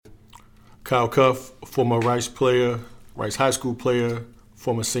Kyle Cuff, former Rice player, Rice High School player,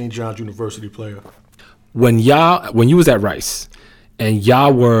 former St. John's University player. When you was at Rice and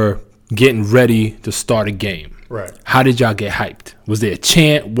y'all were getting ready to start a game, right? How did y'all get hyped? Was there a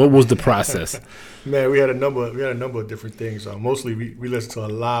chant? What was the process? Man, we had a number of different things. Mostly we listened to a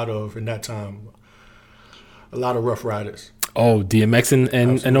lot of Rough Riders. Oh,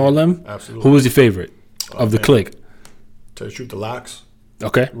 DMX and all them? Absolutely. Who was your favorite of the clique? To shoot the Locks.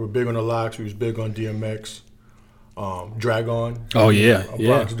 Okay. We were big on the Locks. We was big on DMX. Dragon. Oh, yeah. A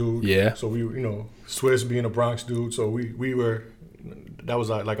Bronx dude. Yeah. So we, Swiss being a Bronx dude. So we were, that was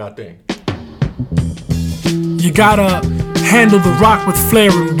like our thing. You gotta handle the rock with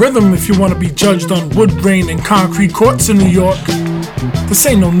flair and rhythm if you wanna be judged on wood grain and concrete courts in New York. This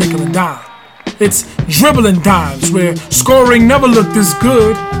ain't no nickel and dime. It's dribbling dimes where scoring never looked this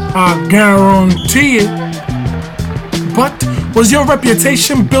good. I guarantee it. But was your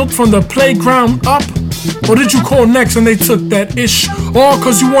reputation built from the playground up? Or did you call next and they took that ish? Or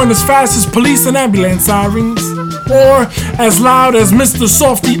cause you weren't as fast as police and ambulance sirens? Or as loud as Mr.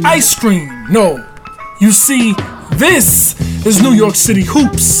 Softy Ice Cream? No. You see, this is New York City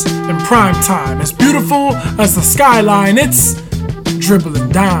hoops in prime time. As beautiful as the skyline, it's dribbling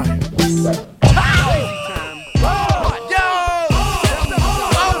dimes.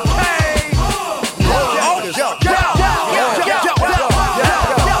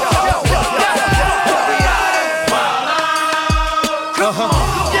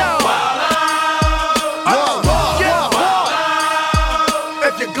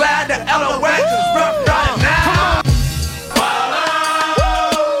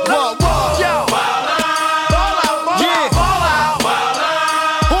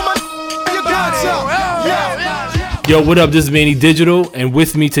 Yo, what up? This is Manny Digital, and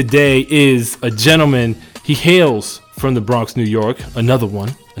with me today is a gentleman. He hails from the Bronx, New York. Another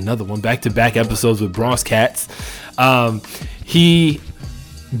one, back-to-back episodes with Bronx Cats. He,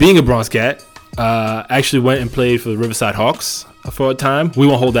 being a Bronx Cat, actually went and played for the Riverside Hawks for a time. We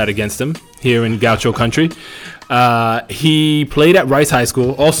won't hold that against him here in Gaucho country. He played at Rice High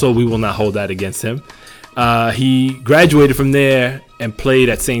School. Also, we will not hold that against him. He graduated from there and played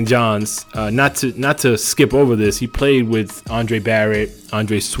at St. John's. Not to skip over this, he played with Andre Barrett,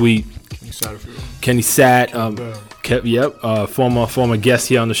 Andre Sweet, Kenny Satt, former guest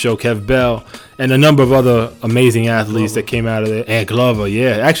here on the show, Kev Bell, and a number of other amazing athletes that came out of there. Ant Glover,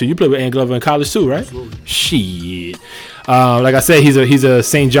 yeah. Actually, you played with Ant Glover in college too, right? Absolutely. Shit. Like I said, he's a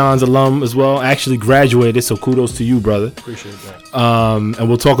St. John's alum as well. Actually graduated, so kudos to you, brother. Appreciate that. And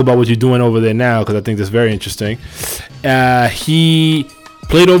we'll talk about what you're doing over there now because I think that's very interesting. He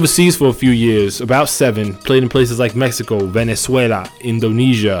played overseas for a few years, about 7. Played in places like Mexico, Venezuela,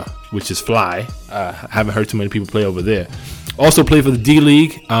 Indonesia, which is fly. I haven't heard too many people play over there. Also played for the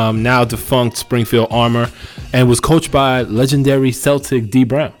D-League, now defunct Springfield Armor, and was coached by legendary Celtic D.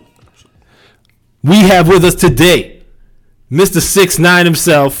 Brown. We have with us today Mr. 6'9"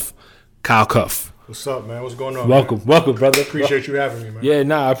 himself, Kyle Cuff. What's up, man? What's going on? Welcome, brother. Appreciate you having me, man.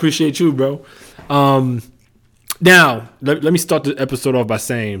 Yeah, I appreciate you, bro. Now, let me start the episode off by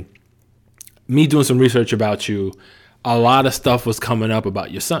saying, me doing some research about you, a lot of stuff was coming up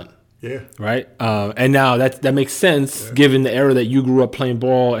about your son. Yeah. Right? And now that makes sense given the era that you grew up playing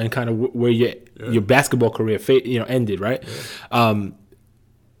ball and kind of where your basketball career ended, right? Yeah.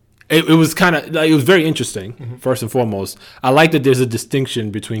 It was kind of like, it was very interesting. First and foremost, I like that there's a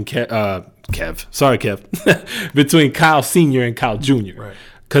distinction between Kev, between Kyle Sr. and Kyle Jr. Right.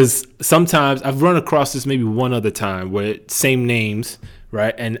 Because sometimes I've run across this maybe one other time where same names,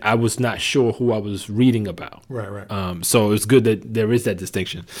 right, and I was not sure who I was reading about. Right. So it's good that there is that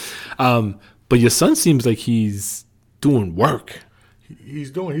distinction. But your son seems like he's doing work.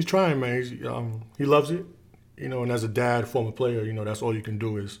 He's trying, man. He loves it, and as a dad, former player, that's all you can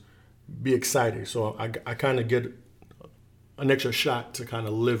do is be excited. So I kind of get an extra shot to kind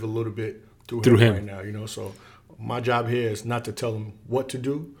of live a little bit through him right now, So my job here is not to tell him what to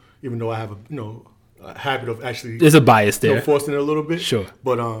do, even though I have a habit of actually there's a bias there, forcing it a little bit. Sure.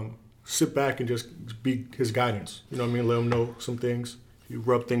 But sit back and just be his guidance. You know what I mean? Let him know some things. He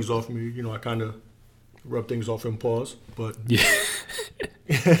rub things off me. I kind of rub things off him. Pause. But yeah.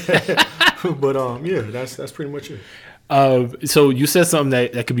 But that's pretty much it. So you said something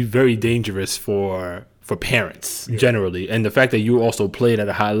that could be very dangerous for parents generally, and the fact that you also played at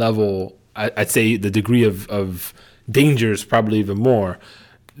a high level, I'd say the degree of danger is probably even more.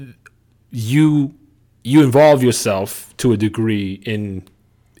 You involve yourself to a degree in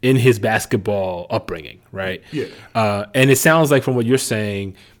his basketball upbringing, right? Yeah. And it sounds like from what you're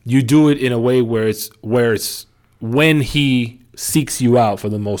saying, you do it in a way where it's when he seeks you out for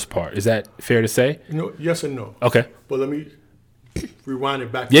the most part. Is that fair to say? Yes and no. Okay. But let me rewind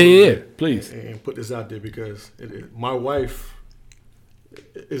it back. Yeah, please. And put this out there because my wife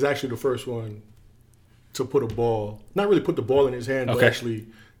is actually the first one to put a ball, not really put the ball in his hand, but actually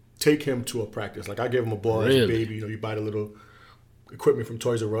take him to a practice. Like I gave him a ball as a baby. You buy the little equipment from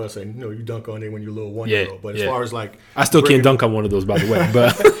Toys R Us, and you dunk on it when you're a little 1-year-old. But as far as like, I still can't dunk on one of those, by the way.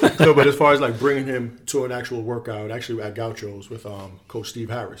 But no, but as far as like bringing him to an actual workout, actually at Gauchos with Coach Steve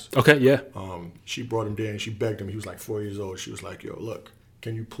Harris. Okay, yeah. She brought him there and she begged him. He was like 4 years old. She was like, "Yo, look,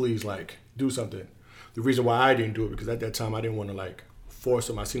 can you please like do something?" The reason why I didn't do it because at that time I didn't want to like force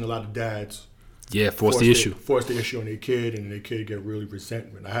him. I seen a lot of dads. Yeah, force the issue on their kid, and their kid get really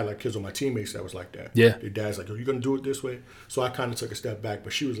resentment. I had like kids on my teammates that was like that. Yeah, their dad's like, "Are you gonna do it this way?" So I kind of took a step back,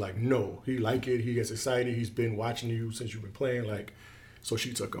 but she was like, "No, he like it. He gets excited. He's been watching you since you've been playing." Like, so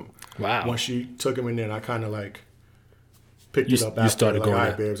she took him. Wow. Once she took him in there, and I kind of like picked it up. After, you started like, going. All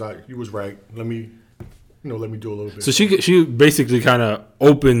right, babes, you was right. Let me do a little bit. So she basically kind of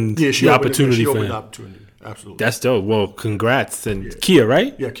opened the opportunity for him. The opportunity. Absolutely. That's dope. Well, congrats. And Kia,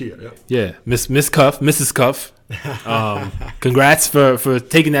 right? Yeah, Kia. Yeah. Yeah. Mrs. Cuff. Congrats for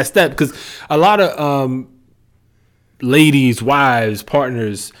taking that step because a lot of ladies, wives,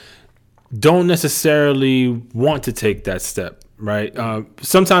 partners don't necessarily want to take that step, right?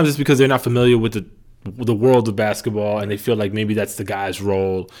 Sometimes it's because they're not familiar with the world of basketball and they feel like maybe that's the guy's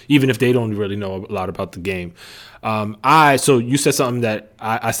role, even if they don't really know a lot about the game. So you said something that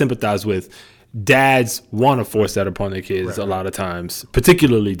I sympathize with. Dads want to force that upon their kids a lot of times,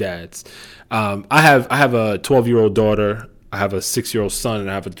 particularly dads. I have a 12-year-old daughter, I have a 6-year-old son, and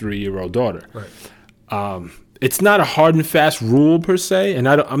I have a 3-year-old daughter. Right. It's not a hard and fast rule per se, and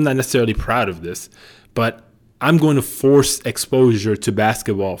I'm not necessarily proud of this, but I'm going to force exposure to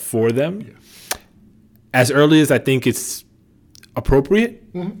basketball for them as early as I think it's appropriate,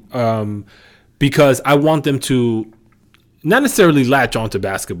 because I want them to not necessarily latch onto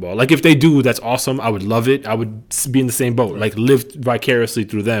basketball. Like if they do, that's awesome. I would love it. I would be in the same boat, like live vicariously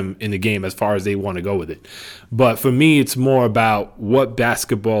through them in the game as far as they want to go with it. But for me, it's more about what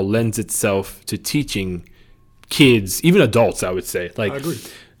basketball lends itself to teaching kids, even adults, I would say. Like I agree.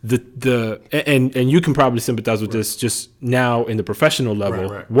 And you can probably sympathize with this just now in the professional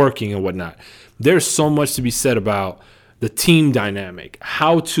level, working and whatnot. There's so much to be said about the team dynamic,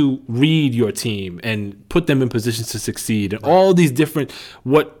 how to read your team and put them in positions to succeed, and all these different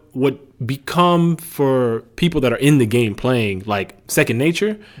what become for people that are in the game playing like second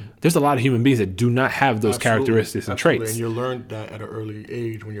nature. There's a lot of human beings that do not have those characteristics and traits. And you learn that at an early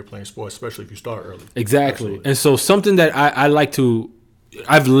age when you're playing sports, especially if you start early. Exactly. Absolutely. And so something that I like to,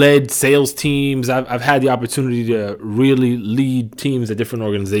 I've led sales teams. I've had the opportunity to really lead teams at different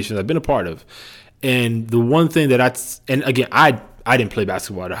organizations I've been a part of. And the one thing that I didn't play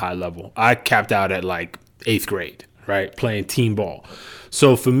basketball at a high level. I capped out at like 8th grade, right? Playing team ball.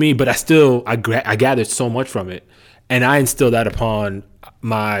 So for me, but I gathered so much from it, and I instilled that upon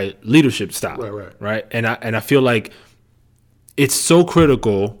my leadership style, right? And I feel like it's so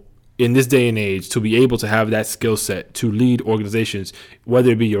critical in this day and age to be able to have that skill set to lead organizations, whether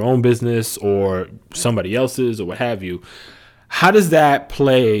it be your own business or somebody else's or what have you. How does that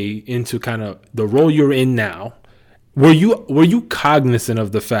play into kind of the role you're in now? Were you cognizant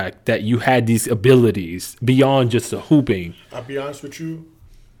of the fact that you had these abilities beyond just the hooping? I'll be honest with you,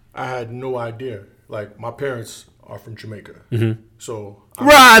 I had no idea. Like my parents are from Jamaica, so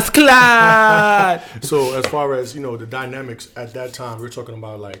Ross Clyde. So as far as the dynamics at that time, we're talking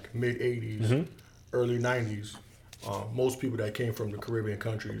about like mid '80s, early '90s. Most people that came from the Caribbean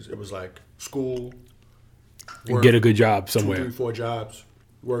countries, it was like school. And get a good job somewhere. 2, 3, 4 jobs,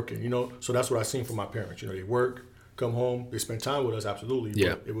 working, So that's what I seen from my parents. They work, come home, they spend time with us, absolutely.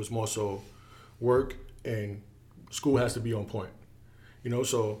 Yeah. But it was more so work and school has to be on point.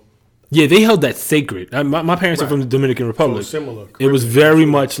 So. Yeah, they held that sacred. My parents are from the Dominican Republic. So similar. It was very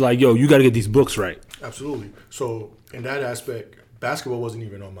much like, yo, you got to get these books right. Absolutely. So in that aspect, basketball wasn't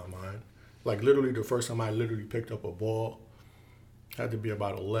even on my mind. Like literally the first time I literally picked up a ball had to be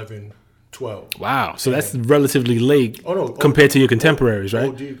about 11, 12. Wow. So that's relatively late compared to your contemporaries, right?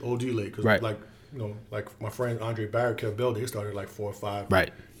 OD late. Cause like my friend Andre Barrett, Kev Bell, they started like 4 or 5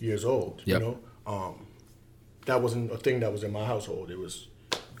 years old. Yep. That wasn't a thing that was in my household. It was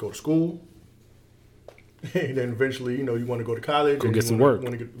go to school, and then eventually, you want to go to college. Go and get some work.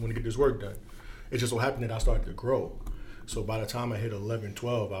 Want to get this work done. It just so happened that I started to grow. So by the time I hit 11,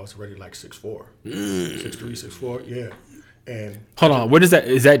 12, I was already like 6'4", 6'3", 6'4", yeah. And hold on, what is that?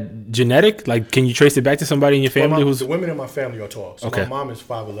 Is that genetic? Like, can you trace it back to somebody in your family the women in my family are tall. So my mom is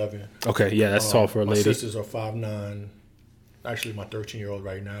 5'11". Okay, yeah, that's tall for a lady. My sisters are 5'9", actually my 13-year-old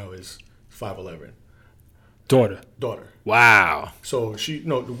right now is 5'11". Daughter. Wow. So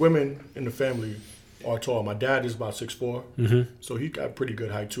the women in the family are tall. My dad is about 6'4", so he got pretty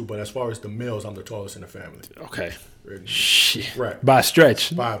good height too. But as far as the males, I'm the tallest in the family. Okay. And, Shit. right. By a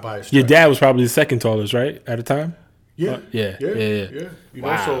stretch. By a stretch. Your dad was probably the second tallest, right, at the time? Yeah. Yeah.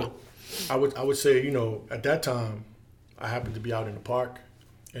 Wow. So I would say, at that time, I happened to be out in the park,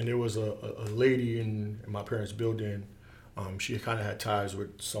 and there was a lady in my parents' building. She kind of had ties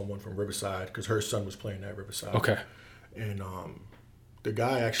with someone from Riverside because her son was playing at Riverside. Okay. And the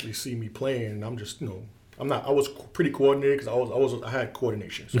guy actually see me playing, and I'm just, I was pretty coordinated because I had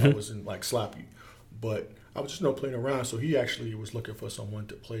coordination, so I wasn't like sloppy, but I was just playing around. So he actually was looking for someone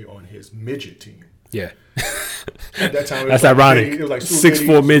to play on his midget team. Yeah. At that time, that's ironic. It was like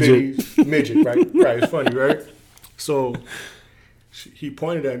 6'4" midget, right? Right. It's funny, right? So he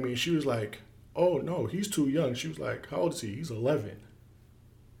pointed at me, and she was like, "Oh no, he's too young." She was like, "How old is he?" He's 11.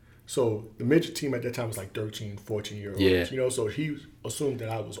 So the midget team at that time was like 13, 14-year-olds. Yeah. So he assumed that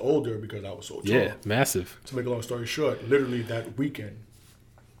I was older because I was so tall. Yeah, massive. To make a long story short, literally that weekend,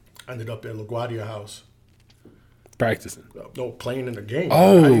 I ended up at LaGuardia House. Practicing. No, playing in the game.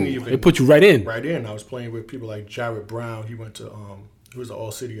 Oh, they put you right in. Right in. I was playing with people like Jared Brown. He went to, he was an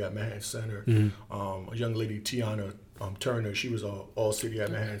All-City at Manhattan Center. A young lady, Tiana Turner, she was an All-City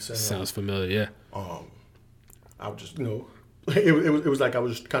at Manhattan Center. Sounds familiar, yeah. I was just, it was like I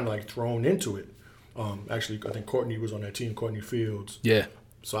was kind of like thrown into it. Actually, I think Courtney was on that team, Courtney Fields. Yeah.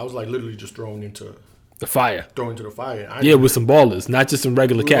 So I was like literally just thrown into the fire. With some ballers, not just some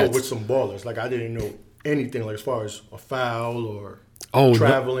regular cats. With some ballers. Like I didn't know anything like as far as a foul or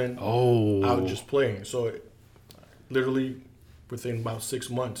traveling. I was just playing. So literally within about 6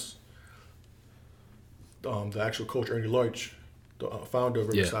 months, the actual coach, Ernie Leutch, the founder of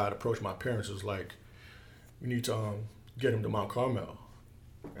Riverside, approached my parents. Was like, "We need to get him to Mount Carmel."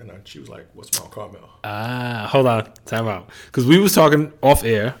 And she was like, "What's Mount Carmel?" Hold on, time out. Because we was talking off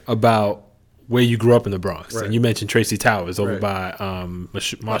air about where you grew up in the Bronx, and you mentioned Tracy Towers over by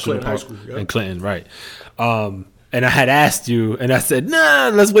Marshall High School, and Clinton, right? And I had asked you, and I said,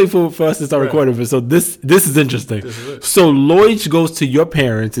 "Nah, let's wait for us to start recording." But so this is interesting. This is it. So Lloyd goes to your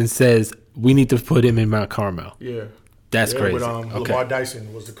parents and says, "We need to put him in Mount Carmel." Yeah, that's crazy. With Lamar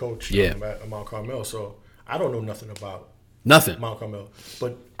Dyson was the coach at Mount Carmel. So I don't know nothing about Mount Carmel,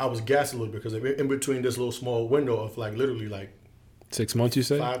 but I was gassed a little bit because in between this little small window of like literally like 6 months, you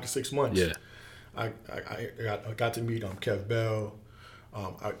say 5 to 6 months. Yeah, I got to meet Kev Bell.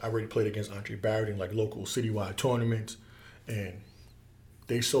 I already played against Andre Barrett in like local citywide tournaments, and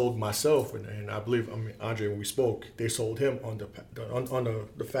they sold myself and I believe Andre, when we spoke, they sold him on the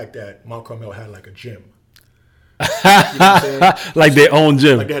fact that Mount Carmel had like a gym, like their own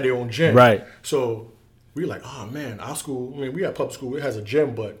gym, like they had their own gym, right? So we were like, oh man, our school. I mean, we had public school, it has a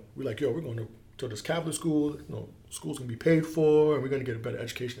gym, but we're like, yo, we're going to this Catholic school. School's gonna be paid for, and we're gonna get a better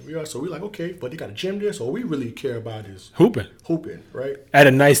education than we are. So we're like, okay, but they got a gym there, so all we really care about is hooping, right? At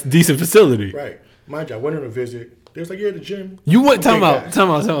a nice, decent facility, right? Mind you, I went on a visit. They was like, yeah, the gym. You went, time out.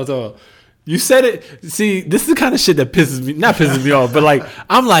 You said it. See, this is the kind of shit that not pisses me off, but like,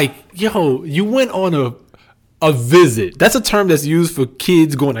 I'm like, yo, you went on a visit. That's a term that's used for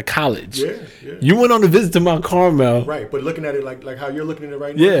kids going to college. Yeah. You went on a visit to Mount Carmel. Right, but looking at it like how you're looking at it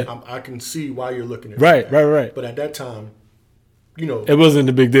right now, I can see why you're looking at it. Right. But at that time, it wasn't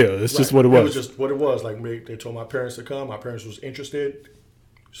a big deal. It's just what it was. It was just what it was. Like they told my parents to come. My parents was interested,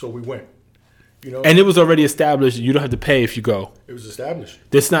 so we went. And it was already established. You don't have to pay if you go. It was established.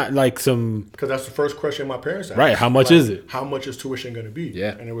 It's not like some. Because that's the first question my parents asked. Right. How much is it? How much is tuition going to be?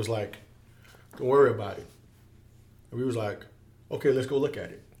 Yeah. And it was like, don't worry about it. And we was like, okay, let's go look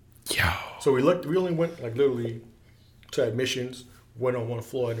at it. Yo. So we looked. We only went like literally to admissions. Went on one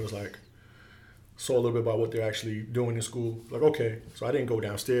floor and it was like, saw a little bit about what they're actually doing in school. Like, okay. So I didn't go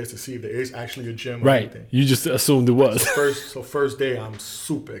downstairs to see if there is actually a gym or anything. You just assumed it was. So first day, I'm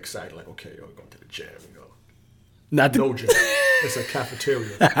super excited. Like, okay, we're going to the gym. No gym. It's a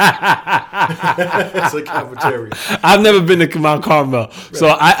cafeteria. It's a cafeteria. I've never been to Mount Carmel,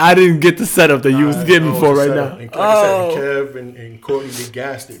 so I didn't get the setup that you was getting for right now. And like I said, Kev and Courtney, they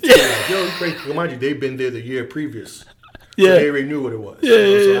gassed it. Yeah. Like, yo, crazy. Mind you, they've been there the year previous. Yeah. So they already knew what it was. Yeah.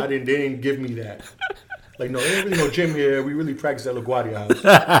 So they didn't give me that. Like, no, there ain't really no gym here. We really practice at LaGuardia House.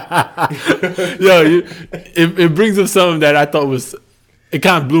 Yo, it brings up something that I thought was. It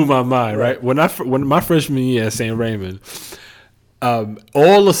kind of blew my mind, right? When my freshman year at St. Raymond,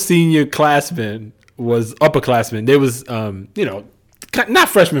 all the senior classmen was upperclassmen. They was, not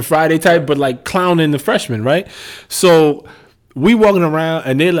freshman Friday type, but like clowning the freshmen, right? So we walking around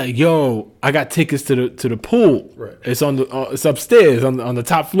and they're like, "Yo, I got tickets to the pool. Right. It's on it's upstairs on the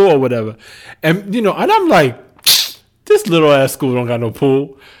top floor or whatever." And and I'm like, this little ass school don't got no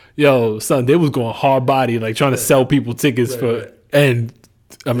pool. Yo, son, they was going hard body like trying to sell people tickets for and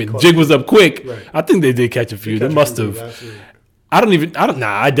I mean, jig was up quick. Right. I think they did catch a few. They must have. Absolutely.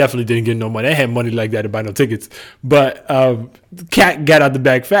 I definitely didn't get no money. I had money like that to buy no tickets. But Cat got out the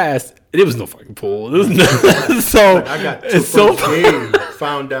bag fast. There was no fucking pool. There was so Like, I got to first game,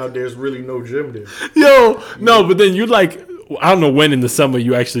 found out there's really no gym there. Yo, no, but then you like, I don't know when in the summer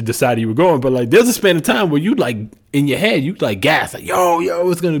you actually decided you were going, but like there's a span of time where you like in your head you like gas like yo,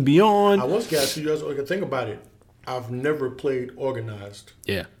 it's gonna be on. I was gassed. You guys can think about it. I've never played organized.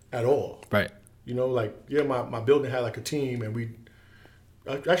 Yeah. At all. Right. My building had like a team, and we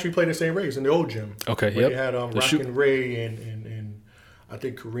actually played in St. Ray's in the old gym. Okay. Where Yep. They had Rockin' Ray and I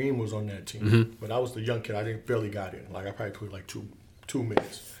think Kareem was on that team. Mm-hmm. But I was the young kid. I didn't barely got in. Like I probably played like two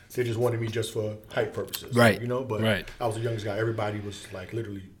minutes. They just wanted me just for height purposes. Right. But right. I was the youngest guy. Everybody was like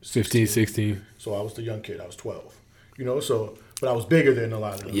literally 15, 16. So I was the young kid. I was 12. But I was bigger than a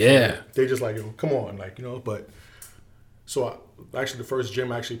lot of them. Yeah. So they just like, yo, come on, but so actually the first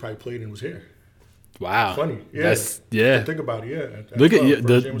gym I actually probably played in was here. Wow. Funny. Yeah. That's Think about it, yeah. Look at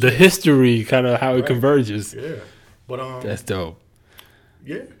the history, kind of how it converges. Yeah. But that's dope.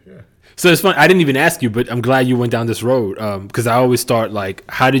 Yeah. So it's fun. I didn't even ask you, but I'm glad you went down this road because I always start like,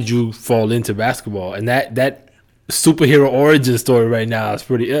 how did you fall into basketball? And that superhero origin story right now is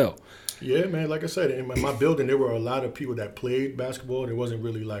pretty ill. Yeah, man. Like I said, in my building, there were a lot of people that played basketball. There wasn't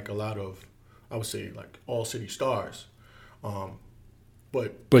really like a lot of, I would say, like all city stars.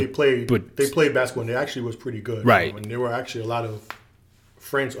 But they played basketball, and they actually was pretty good. Right. And there were actually a lot of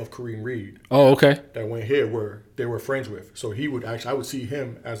friends of Kareem Reed. Oh, okay. That went here they were friends with. So I would see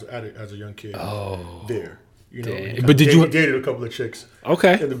him as a young kid. Oh. There. But he dated a couple of chicks.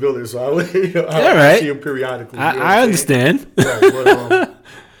 Okay. In the building, so I would All right. see him periodically. I understand. Right,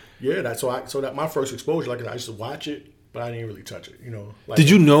 but, my first exposure, like I used to watch it, but I didn't really touch it. Like, did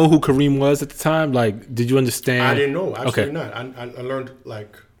you know who Kareem was at the time? Like, did you understand? I didn't know. Absolutely not. I learned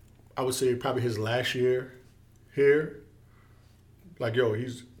like I would say probably his last year here. Like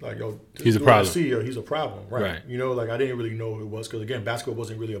he's a problem. He's a problem, right? Like I didn't really know who it was because again, basketball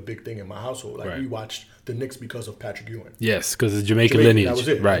wasn't really a big thing in my household. Like we watched the Knicks because of Patrick Ewing. Yes, because of Jamaican lineage. That was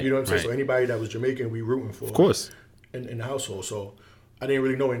it, right? You know what I'm saying? Right. So anybody that was Jamaican, we rooting for. Of course. In the household, so I didn't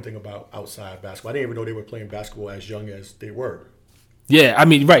really know anything about outside basketball. I didn't even know they were playing basketball as young as they were. Yeah, I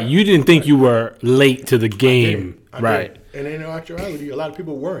mean, right. You didn't think you were late to the game, right? And in actuality, a lot of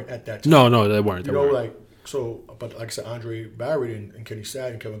people weren't at that time. No, they weren't. But like I said, Andre Barrett and Kenny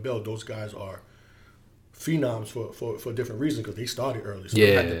Sad and Kevin Bell, those guys are phenoms for different reasons because they started early. So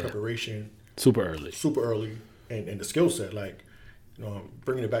they had the preparation super early, and the skill set. Like,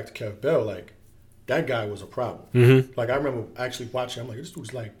 bringing it back to Kevin Bell, like that guy was a problem. Mm-hmm. Like I remember actually watching. I'm like, this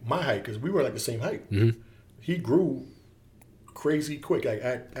dude's like my height because we were like the same height. Mm-hmm. He grew crazy quick. Like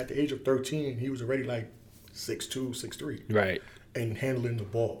at the age of 13, he was already like 6'2", 6'3", right, and handling the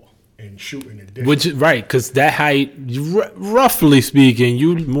ball and shooting and dishing. Which right, because that height, roughly speaking,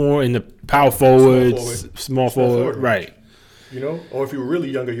 you more in the power forwards, small forward, right? Or if you were really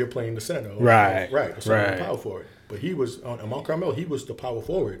younger, you're playing the center, right? Power forward. But he was on Mount Carmel. He was the power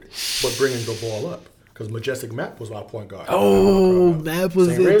forward, but bringing the ball up because Majestic Mapp was our point guard. Oh, Mapp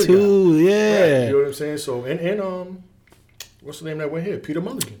was it too, yeah. Right. You know what I'm saying? So and what's the name that went here? Peter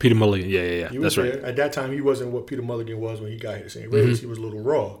Mulligan. Yeah. That's right. At that time, he wasn't what Peter Mulligan was when he got here to St. Ray's. Mm-hmm. He was a little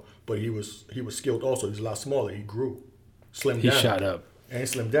raw, but he was skilled also. He was a lot smaller. He grew, slimmed down. He shot up. And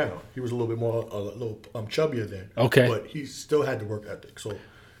slimmed down. He was a little bit more, chubbier then. Okay. But he still had the work ethic. So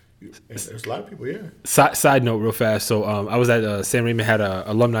there's a lot of people, yeah. Side note real fast. So I was at Sam Raymond had a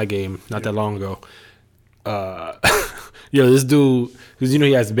alumni game not that long ago. This dude, because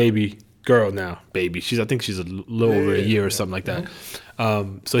he has a baby girl now. I think she's a little over a year or something like that.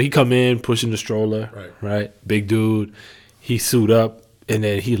 So he come in pushing the stroller, right? Big dude. He suit up. And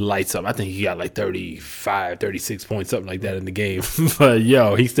then he lights up. I think he got like 35, 36 points, something like that in the game. But,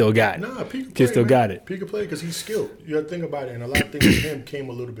 he still got it. Nah, P could still got it. P could play because he's skilled. You got to think about it. And a lot of things with him came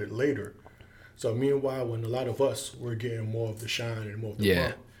a little bit later. So, meanwhile, when a lot of us were getting more of the shine and more of the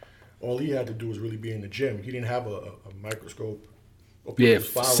bump, all he had to do was really be in the gym. He didn't have a microscope.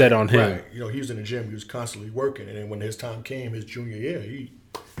 Set on him. Right. He was in the gym. He was constantly working. And then when his time came, his junior year,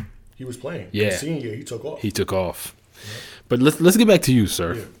 he was playing. Yeah. His senior year, he took off. Yeah. But let's get back to you,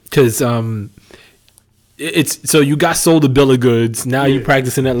 sir, because it's so you got sold a bill of goods. Now you're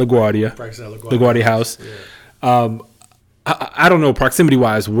practicing at LaGuardia, LaGuardia House. Yeah. I don't know,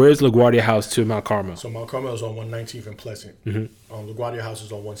 proximity-wise, where's LaGuardia House to Mount Carmel? So Mount Carmel is on 119th and Pleasant. LaGuardia House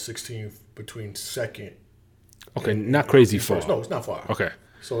is on 116th between 2nd. Okay, not crazy far. No, it's not far. Okay.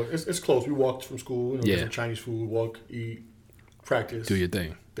 So it's close. We walked from school, get some Chinese food, walk, eat, practice. Do your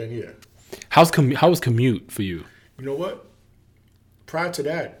thing. Then, yeah. How was commute for you? You know what? Prior to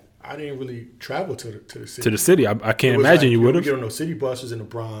that, I didn't really travel to the city. To the city? I can't imagine you would We have. get on those city buses in the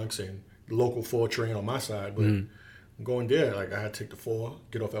Bronx and the local 4 train on my side, but going there, like I had to take the 4,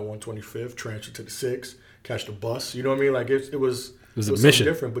 get off at 125th, transfer to the 6, catch the bus. You know what I mean? Like it was a something mission.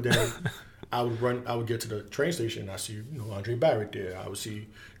 different. But then I would get to the train station and I see Andre Barrett there. I would see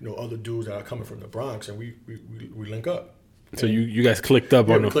other dudes that are coming from the Bronx, and we link up. So you guys clicked up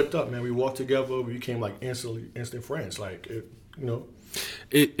on we them. clicked up, man. We walked together. We became like instant friends. Like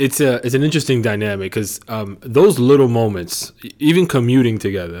It's an interesting dynamic because those little moments, even commuting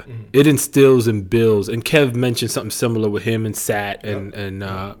together, it instills and builds. And Kev mentioned something similar with him and Sat and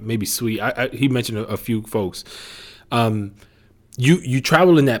maybe Sweet. He mentioned a few folks. You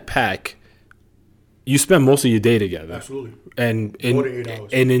travel in that pack. You spend most of your day together. Absolutely. And More than 8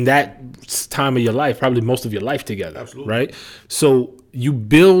 hours. And in that time of your life, probably most of your life together. Absolutely. Right? So you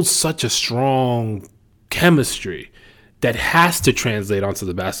build such a strong chemistry that has to translate onto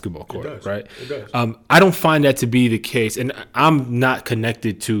the basketball court, does. right? It does. I don't find that to be the case, and I'm not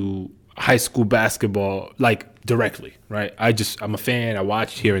connected to high school basketball like directly, right? I'm a fan. I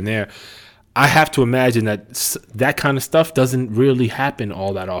watch here and there. I have to imagine that kind of stuff doesn't really happen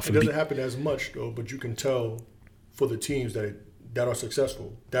all that often. It doesn't happen as much though, but you can tell for the teams that are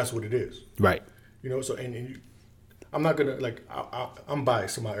successful, that's what it is. Right. So I'm not gonna I'm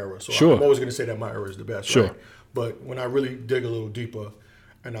biased to my era, so Sure. I'm always gonna say that my era is the best. Sure. Right? But when I really dig a little deeper,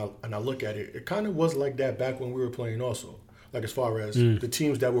 and I look at it, it kind of was like that back when we were playing. Also, like as far as the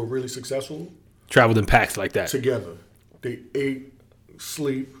teams that were really successful, Traveled in packs like that. together, they ate,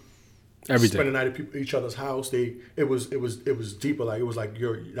 sleep, Everything. spend the night at each other's house. It was deeper. Like it was like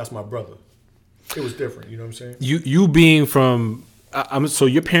that's my brother. It was different. You know what I'm saying? You being from. So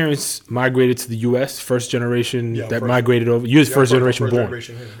your parents migrated to the U.S. First generation migrated over. You're first generation born.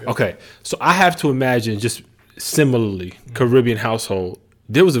 Generation here, yeah. Okay, so I have to imagine just similarly Caribbean household.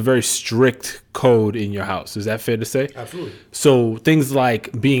 There was a very strict code in your house. Is that fair to say? Absolutely. So things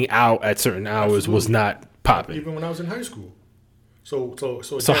like being out at certain hours was not popping. Even when I was in high school. So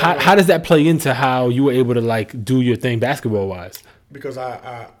how does that play into how you were able to do your thing basketball wise? Because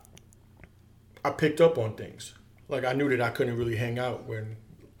I picked up on things. Like I knew that I couldn't really hang out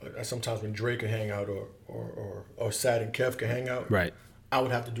sometimes when Drake could hang out or Sad and Kev could hang out. Right. I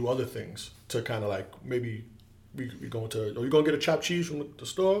would have to do other things to kind of maybe we going to, you're going to get a chopped cheese from the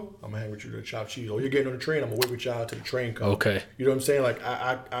store? I'm going to hang with you to the chopped cheese. Or you're getting on the train, I'm going to wait with y'all till the train comes. Okay. You know what I'm saying? Like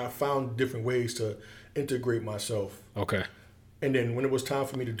I found different ways to integrate myself. Okay. And then when it was time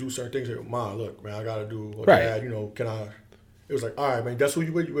for me to do certain things, like, Mom, look, man, I got to do, or Right. Dad, can I? It was like, all right, man, that's who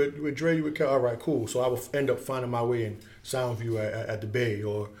you with Dre, you with Kel? All right, cool. So I would end up finding my way in Soundview at the Bay,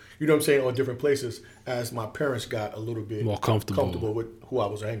 or, you know what I'm saying, or different places as my parents got a little bit more comfortable with who I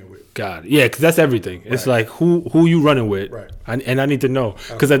was hanging with. God, yeah, because that's everything. It's Right. like who you running with, Right. And I need to know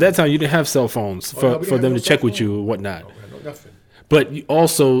because at that time you didn't have cell phones no, we for didn't have them no to check cell with phone. you and whatnot. No, nothing. But you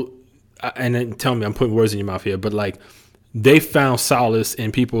also, and then tell me I'm putting words in your mouth here, but they found solace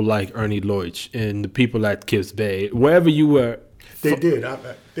in people like Ernie Lloyd and the people at Kips Bay, wherever you were. They did.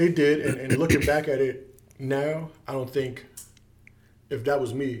 They did. And looking back at it now, I don't think if that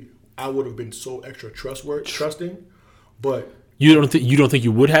was me, I would have been so extra trusting. But You don't think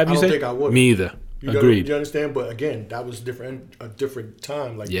you would have? I You don't say? think I would. Me either. you Agreed. You understand? But again, that was a different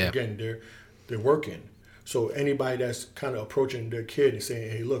time. Again, they're working. So anybody that's kind of approaching their kid and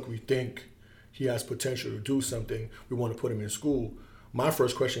saying, "Hey, look, we think he has potential to do something. We want to put him in school." My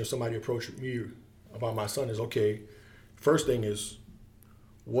first question, if somebody approached me about my son, is okay. First thing is,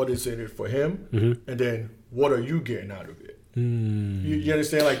 what is in it for him, and then what are you getting out of it? You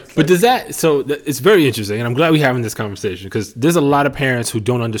understand? But does that? So it's very interesting, and I'm glad we're having this conversation because there's a lot of parents who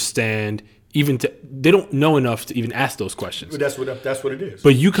don't understand. They don't know enough to even ask those questions. That's what it is.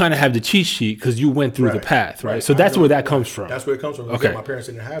 But you kind of have the cheat sheet because you went through the path, right? So that's where that comes from. That's where it comes from. Okay. Again, my parents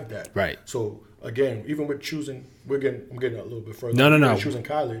didn't have that. Right. So again, even with choosing, I'm getting a little bit further. No. Choosing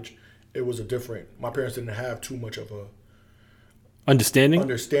college, it was my parents didn't have too much of a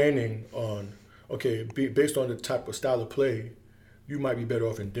Understanding on, okay, based on the type of style of play, you might be better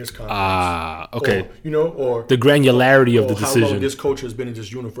off in this conference. Okay. Or the granularity of the how long decision. this coach has been in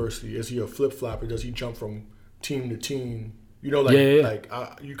this university. Is he a flip flopper? Does he jump from team to team? You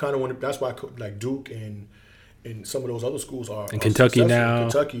kind of want to. That's why like Duke and some of those other schools are Kentucky successful. now.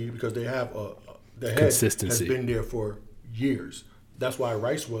 Kentucky, because they have the head Consistency. has been there for years. That's why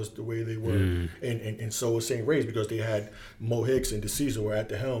Rice was the way they were, and so was St. Ray's, because they had Mo Hicks and DeCesar were at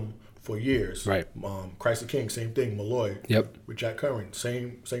the helm for years. Right. Christ the King, same thing. Malloy. Yep. With Jack Curran,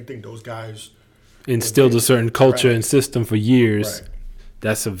 same thing. Those guys instilled a certain culture and system for years. Right.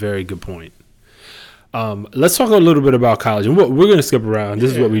 That's a very good point. Let's talk a little bit about college, and we're going to skip around.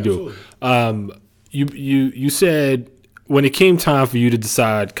 This is what we do. You said when it came time for you to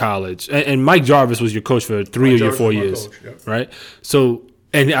decide college, and Mike Jarvis was your coach for 3 of your 4 years, right? So,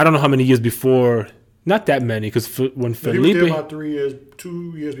 and I don't know how many years before. Not that many, because when Felipe, he was there about 3 years,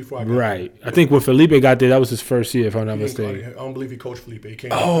 2 years before I got right. there. I think when Felipe got there, that was his first year, if I'm not mistaken. I don't believe he coached Felipe. He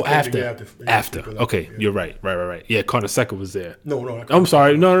came After. Okay, you're right. Yeah, Connor Seca was there. No. I'm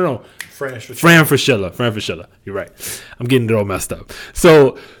sorry. No. Fran Fraschilla. You're right. I'm getting it all messed up.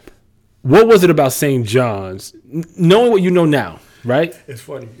 So, what was it about St. John's? Knowing what you know now, right? It's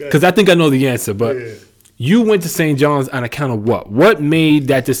funny. Because I think I know the answer, but you went to St. John's on account of what? What made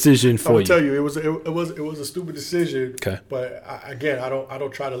that decision for you? I'll tell you, it was a stupid decision. Okay. But I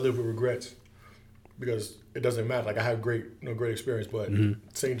don't try to live with regrets, because it doesn't matter. Like, I had great experience, but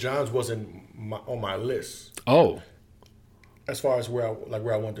St. John's wasn't on my list. Oh. As far as where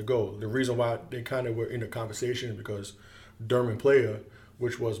I wanted to go. The reason why they kind of were in the conversation is because Derman Player,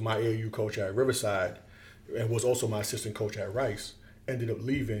 which was my AAU coach at Riverside and was also my assistant coach at Rice, ended up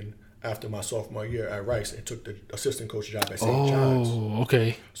leaving after my sophomore year at Rice and took the assistant coach job at St. John's. Oh,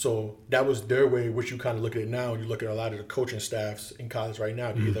 okay. So that was their way, which you kind of look at it now, and you look at a lot of the coaching staffs in college right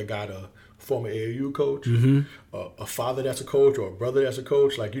now. They either got a former AAU coach, a father that's a coach, or a brother that's a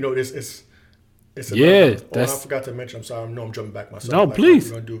coach. Like, it's I forgot to mention, I'm sorry, I know I'm jumping back myself. No,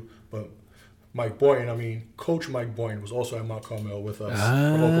 please. What we're gonna do, but Mike Boyan, Coach Mike Boyan was also at Mount Carmel with us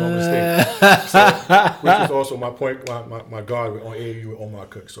from Oklahoma State, which is also my point, my guard on AAU with Omar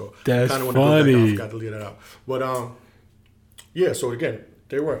Cook. So that's kind of funny. I forgot to leave that out. But so again,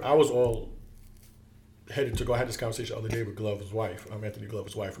 I was all headed to go. I had this conversation the other day with Glover's wife, Anthony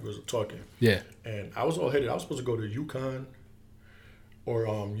Glover's wife, who was talking. Yeah. And I was all headed. I was supposed to go to UConn or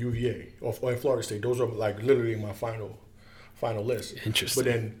UVA or in Florida State. Those are like literally my final list. Interesting. But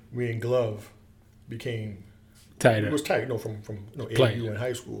then me and Glove became tighter. It was tight, from AAU in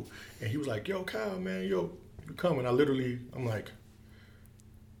high school. And he was like, "Yo, Kyle, man, you come." And I'm like,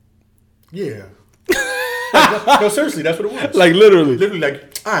 yeah. No, seriously, that's what it was. Like literally,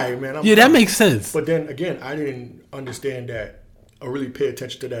 like, all right, man. That makes sense. But then again, I didn't understand that or really pay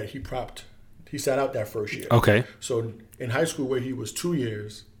attention to that. He sat out that first year. Okay. So in high school, where he was 2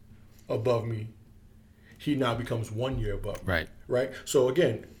 years above me, he now becomes 1 year above me. Right. So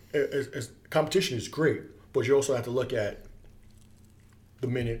again, competition is great, but you also have to look at the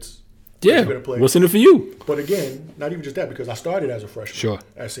minutes. Yeah. What's in it for you? But again, not even just that, because I started as a freshman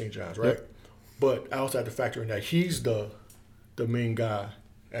at St. John's, right? Yep. But I also have to factor in that he's the main guy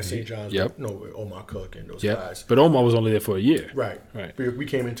at St. John's. Yep. With Omar Cook and those guys. But Omar was only there for a year. Right. We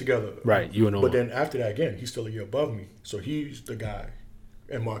came in together. Right. You and Omar. But then after that, again, he's still a year above me, so he's the guy.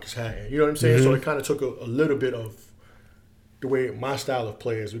 And Marcus Hatton. You know what I'm saying? So it kind of took a little bit of the way my style of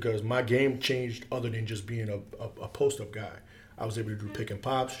play is, because my game changed other than just being a post-up guy. I was able to do pick and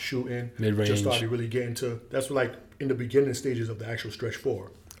pops, shooting. Mid-range. Just started really getting to, that's like in the beginning stages of the actual stretch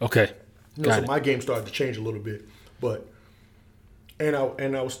four. Okay. So my game started to change a little bit. And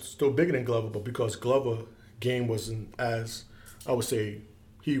I was still bigger than Glover, but because Glover game wasn't as, I would say,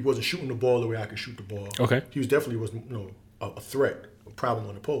 he wasn't shooting the ball the way I could shoot the ball. Okay. He definitely was a threat, a problem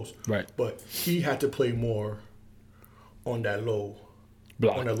on the post. Right. But he had to play more on that low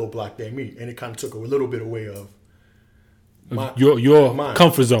block than me, and it kind of took a little bit away of your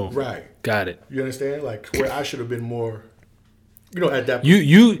comfort zone. Right. Got it. You understand? Like where I should have been more, at that.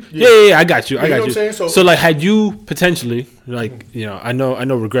 Yeah, I got you. I got you. Know what I'm saying? So like, had you potentially, like, I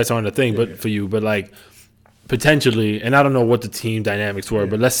know regrets aren't a thing, but for you, but like potentially, and I don't know what the team dynamics were,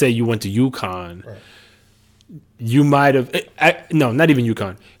 but let's say you went to UConn. Right. You might have not even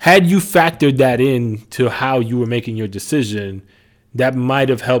UConn. Had you factored that in to how you were making your decision, that might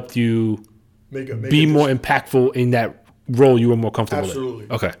have helped you be more impactful in that role you were more comfortable Absolutely.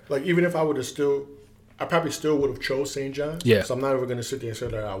 in. Okay. Like even if I would have I probably still would have chose St. John's. Yeah. So I'm not ever going to sit there and say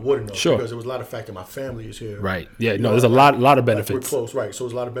that I wouldn't have. Sure. Because there was a lot of fact that my family is here. Right. Yeah. There's a lot of benefits. Like we're close. Right. So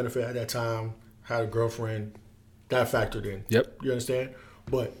there's a lot of benefit at that time. Had a girlfriend. That factored in. Yep. You understand?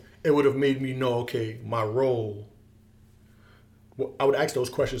 But it would have made me know, okay, my role. Well, I would ask those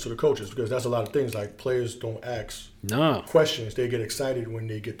questions to the coaches, because that's a lot of things. Like players don't ask questions. They get excited when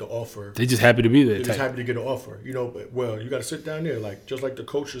they get the offer. They're just happy to be there. They're just happy to get an offer. But, well, you got to sit down there. Like just like the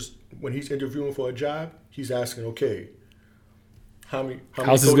coaches, when he's interviewing for a job, he's asking, okay,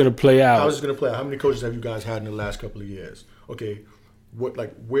 how's this going to play out? How's this going to play out? How many coaches have you guys had in the last couple of years? Okay,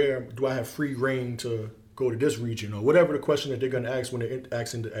 where do I have free reign to go to this region or whatever the question that they're going to ask when they're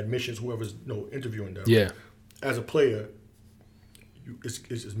asking the admissions, whoever's interviewing them. Yeah. As a player,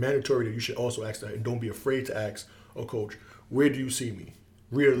 it's mandatory that you should also ask that, and don't be afraid to ask, "Oh, coach, where do you see me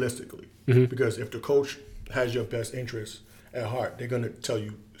realistically?" Because if the coach has your best interests at heart, they're going to tell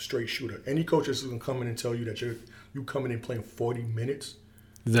you straight shooter. Any coach that's going to come in and tell you that you coming in playing 40 minutes,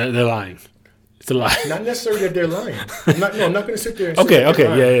 they're lying. It's a lie. Not necessarily that they're lying. I'm not going to sit there and Okay,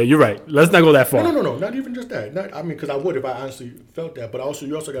 say yeah, you're right. Let's not go that far. No, not even just that. Because I would if I honestly felt that. But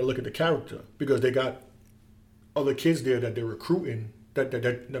you also got to look at the character, because they got other kids there that they're recruiting,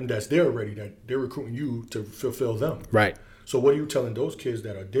 that's there already, that they're recruiting you to fulfill them. Right. So what are you telling those kids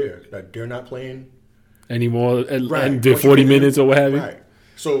that are there, that they're not playing anymore, right. and they're 40 minutes or what have you? Right.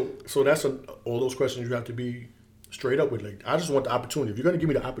 So that's all those questions you have to be straight up with. Like, I just want the opportunity. If you're going to give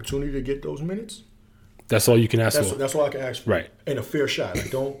me the opportunity to get those minutes, that's all you can ask for. That's all I can ask for. Right. And a fair shot.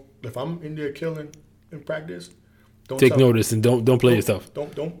 Like, if I'm in there killing in practice, don't take notice and don't play yourself.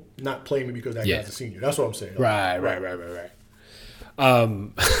 Don't not play me because that guy's a senior. That's what I'm saying. Right.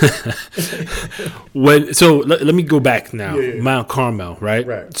 Let me go back now. Yeah. Mount Carmel, right?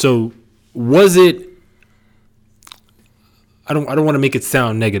 Right. So was it? I don't want to make it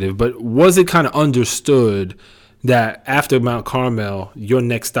sound negative, but was it kind of understood that after Mount Carmel, your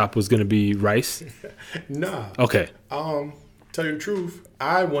next stop was going to be Rice? Nah. Okay. Tell you the truth,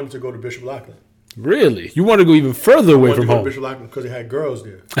 I wanted to go to Bishop Loughlin. Really? You want to go even further away from home? Bishop Loughlin because it had girls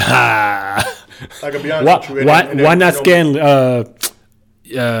there. I can be honest with you. Why not Scanlon?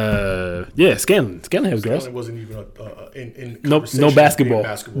 Scanlon. Scanlon has girls. Scanlon wasn't even in no basketball.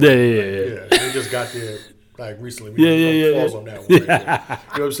 Yeah. They just got there like recently. Falls on that one. Right there. You know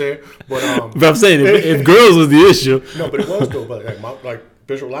what I'm saying? But I'm saying if girls was the issue. No, but it was though. But like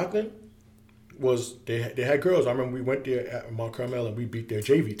Bishop Loughlin was they had girls. I remember we went there at Mount Carmel and we beat their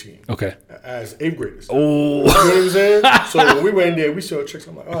JV team. Okay. As 8th graders. Oh. You know what I'm saying? So when we went in there, we saw chicks.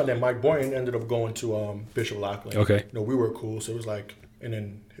 I'm like, oh, then Mike Boynton ended up going to Bishop Loughlin. Okay. We were cool. So it was like, and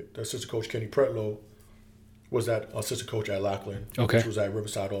then the assistant coach Kenny Pretlow was that assistant coach at Loughlin. Okay. Which was at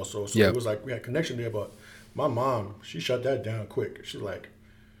Riverside also. So it was like we had connection there, but my mom, she shut that down quick. She's like,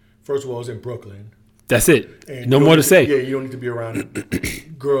 first of all, it was in Brooklyn. That's it. And no more to say. Yeah, you don't need to be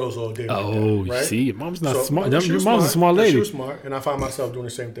around girls all day. Oh, like that, right? see, your mom's not smart. Your mom's a smart lady. She was smart, and I find myself doing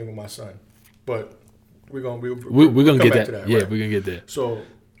the same thing with my son. But we're gonna get back that. to that. Yeah, right? we're gonna get there. So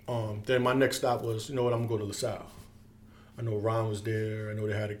then my next stop was, I'm gonna go to LaSalle. I know Ron was there. I know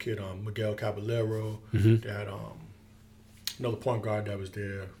they had a kid, Miguel Caballero. Mm-hmm. They had another point guard that was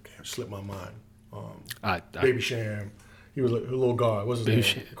there. Damn, slipped my mind. Baby Sham. He was a little guard. What's his name?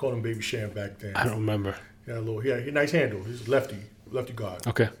 Sham. They called him Baby Sham back then. I don't remember. He had a nice handle. He's a lefty guard.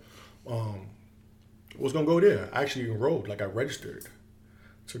 Okay. Was gonna go there. I actually enrolled, like I registered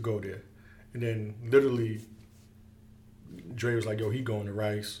to go there, and then literally, Dre was like, "Yo, he going to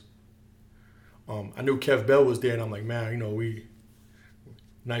Rice." I knew Kev Bell was there, and I'm like, "Man, we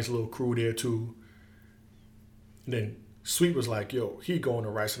nice little crew there too." And then Sweet was like, "Yo, he going to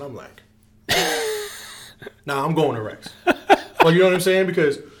Rice," and I'm like, "Nah, I'm going to Rice." Well, you know what I'm saying?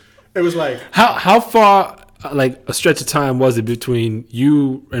 Because it was like how far, like a stretch of time was it between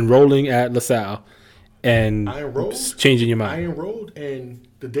you enrolling at LaSalle and changing your mind? I enrolled, and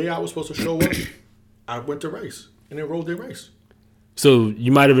the day I was supposed to show up, I went to Rice and enrolled in Rice. So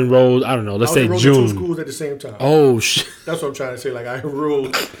you might have enrolled, I don't know, let's say June. In 2 schools at the same time. Oh shit! That's what I'm trying to say. Like I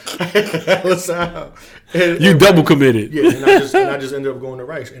enrolled at LaSalle. You double committed. Yeah, and I just ended up going to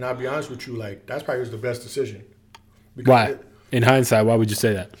Rice. And I'll be honest with you, like that's probably was the best decision. Why? In hindsight, why would you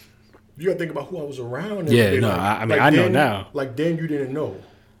say that? You got to think about who I was around. Yeah, no, I mean, I know now. Like then you didn't know.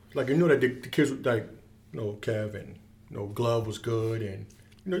 Like you knew that the kids like, Kev and Glove was good, and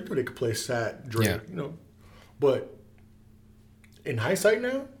you knew they could play Sat, Dre, but in hindsight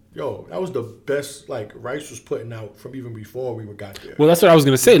now, that was the best like Rice was putting out from even before we got there. Well, that's what I was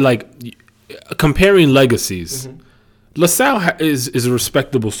gonna say. Like comparing legacies, LaSalle is a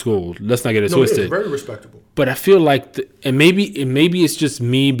respectable school. Let's not get it twisted. It is very respectable. But I feel like, and maybe it's just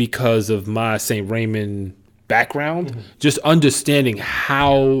me because of my St. Raymond background, just understanding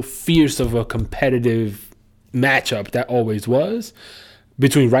how fierce of a competitive matchup that always was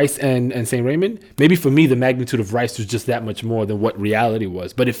between Rice and St. Raymond. Maybe for me, the magnitude of Rice was just that much more than what reality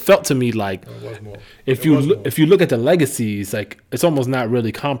was. But it felt to me like if you look at the legacies, like it's almost not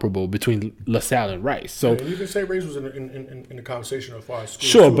really comparable between LaSalle and Rice. So and you can say Rice was in the conversation as far as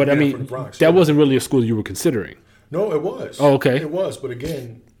schools. Sure, but I mean the Bronx, that wasn't really a school you were considering. No, it was. Oh, okay. It was, but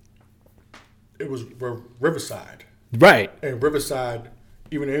again, it was Riverside. Right. And Riverside,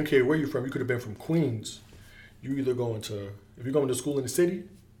 even in MK, where you from, you could have been from Queens. You either if you're going to school in the city,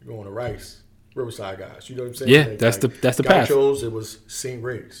 you're going to Rice. Riverside guys. You know what I'm saying? Yeah, Like, that's the path. Gauchos, it was St.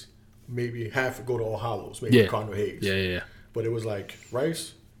 Ray's. Maybe half would go to All Hallows. Maybe Cardinal Hayes. Yeah. But it was like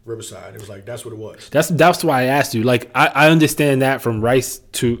Rice, Riverside. It was like, that's what it was. That's why I asked you. Like, I understand that from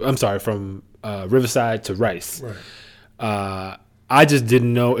Riverside to Rice. Right. I just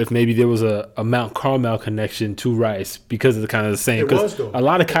didn't know if maybe there was a Mount Carmel connection to Rice because of the kind of the same. It was, though. A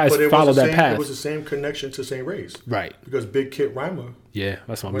lot of guys follow that path. It was the same connection to St. Ray's. Right. Because Big Kit Reimer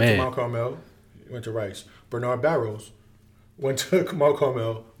that's my went man. to Mount Carmel, went to Rice. Bernard Barrows went to Mount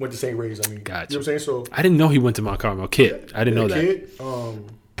Carmel, went to St. Ray's. I mean, Gotcha. You know what I'm saying? So I didn't know he went to Mount Carmel. Kit. I didn't know that.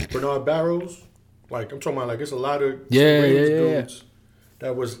 Kid, Bernard Barrows, like I'm talking about, like it's a lot of dudes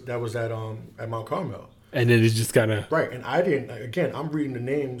that was at Mount Carmel. And then it's just kind of right. And I didn't. Again, I'm reading the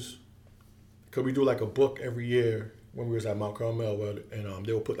names because we do like a book every year when we was at Mount Carmel, and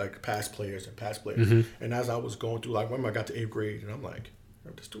they will put like past players. Mm-hmm. And as I was going through, like when I got to 8th grade, and I'm like,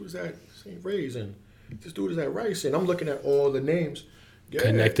 this dude is at St. Ray's, and this dude is at Rice, and I'm looking at all the names,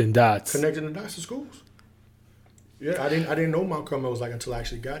 connecting dots the dots to schools. Yeah, I didn't know Mount Carmel was like until I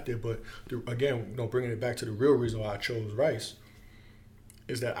actually got there. But again, bringing it back to the real reason why I chose Rice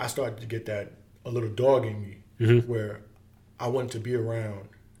is that I started to get that a little dog in me, where I wanted to be around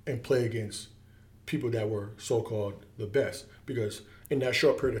and play against people that were so-called the best. Because in that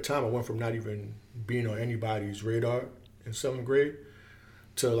short period of time, I went from not even being on anybody's radar in 7th grade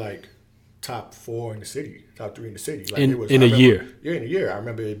to like top 4 in the city, top 3 in the city. Like in a year. Yeah, in a year. I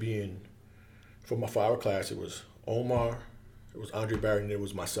remember it being, for our class, it was Omar, it was Andre Barrett, and it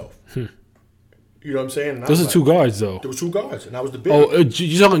was myself. You know what I'm saying? And those are 2 guards, though. There were 2 guards, and I was the big. Oh,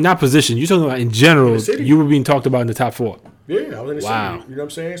 you're talking not position. You're talking about in general. You were being talked about in the top 4. Yeah, I was in the wow. city. You know what I'm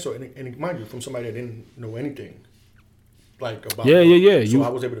saying? So, and mind you, from somebody that didn't know anything, like about. Yeah. So I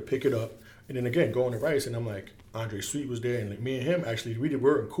was able to pick it up, and then again going to Rice, and I'm like, Andre Sweet was there, and like, me and him actually we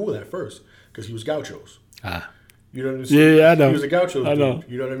weren't cool at first because he was Gauchos. You know what I'm saying? Yeah, I know. He was a Gaucho. I know.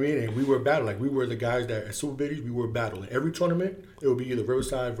 You know what I mean? And we were battling. Like, we were the guys that, at Super Biddies, we were battling. Every tournament, it would be either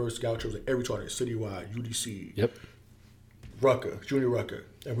Riverside versus Gauchos. At every tournament, citywide, UDC, Yep. Rucker, Junior Rucker.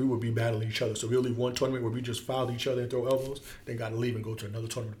 And we would be battling each other. So we'll leave one tournament where we just fouled each other and throw elbows, then got to leave and go to another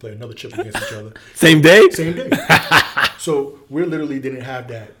tournament to play another chip against each other. Same day? Same day. So we literally didn't have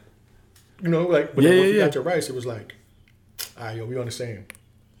that. You know, like, but then when we got to Rice, it was like, all right, yo, we on the same.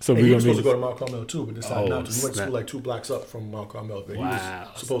 So and he was supposed to go to Mount Carmel too, but decided not to. We went to snap. school like 2 blocks up from Mount Carmel, but he was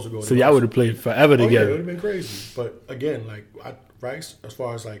supposed to go. So y'all would have played forever together. Yeah, it would have been crazy. But again, like Rice, as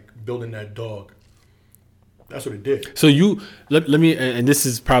far as like building that dog, that's what it did. So you let me, and this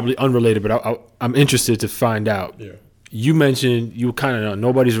is probably unrelated, but I'm interested to find out. Yeah. You mentioned you were kind of on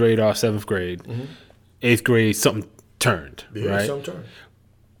nobody's radar, 7th grade, 8th grade, something turned, right? Something turned.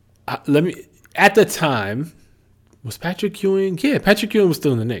 Let me. At the time. Was Patrick Ewing? Yeah, Patrick Ewing was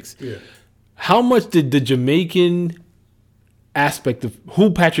still in the Knicks. Yeah. How much did the Jamaican aspect of who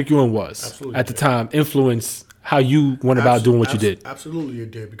Patrick Ewing was at the time influence how you went about doing what you did? Absolutely,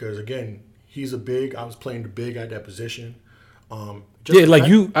 it did. Because, again, he's a big. I was playing the big at that position. And I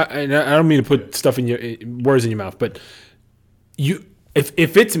don't mean to put stuff in your words in your mouth, but you, if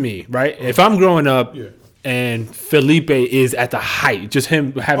it's me, right? If I'm growing up and Felipe is at the height, just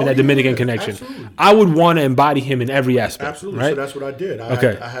him having that Dominican connection, absolutely. I would want to embody him in every aspect. Absolutely. Right? So that's what I did. I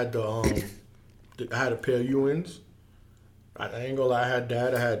had I had a pair of Ewings. I ain't gonna lie, I had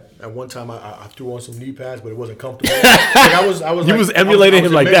that. At one time I threw on some knee pads, but it wasn't comfortable. I was you was emulating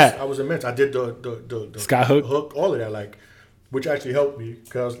him like immense. that. I was immense. I did the sky hook, all of that, like, which actually helped me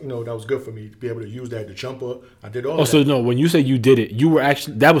because that was good for me to be able to use that, the jumper. I did all. So no, when you say you did it, you were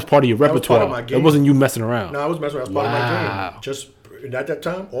actually that was part of your repertoire. That was part of my game. It wasn't you messing around. No, I was messing around. It was part of my game. Just at that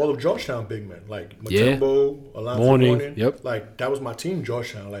time, all of Georgetown big men like Matumbo, Alonzo Mourning, like that was my team.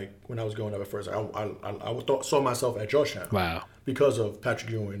 Georgetown, like when I was going up at first, I saw myself at Georgetown. Wow. Because of Patrick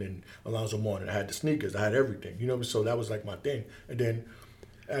Ewing and Alonzo Mourning, I had the sneakers, I had everything. So that was like my thing. And then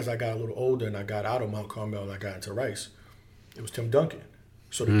as I got a little older and I got out of Mount Carmel and I got into Rice, it was Tim Duncan.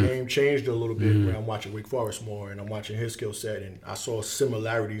 So the game changed a little bit when I'm watching Wake Forest more and I'm watching his skill set, and I saw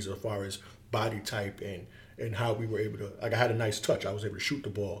similarities as far as body type and how we were able to, like, I had a nice touch. I was able to shoot the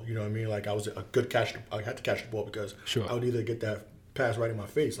ball. You know what I mean? Like, I was a good catch. I had to catch the ball because I would either get that pass right in my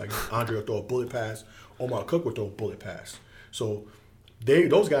face, like Andre would throw a bullet pass, Omar Cook would throw a bullet pass. So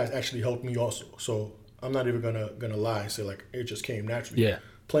those guys actually helped me also. So I'm not even gonna lie and say like it just came naturally. Yeah.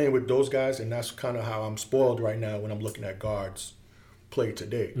 Playing with those guys, and that's kind of how I'm spoiled right now when I'm looking at guards play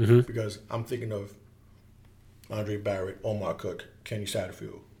today, because I'm thinking of Andre Barrett, Omar Cook, Kenny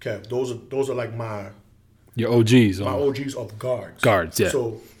Satterfield, Kev. Those are like my Your OGs. My OGs of guards. Guards, yeah.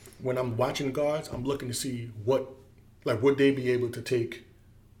 So when I'm watching guards, I'm looking to see would they be able to take,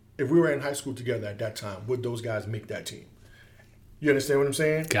 if we were in high school together at that time, would those guys make that team? You understand what I'm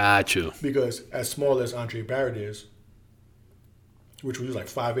saying? Got you. Because as small as Andre Barrett is, which was like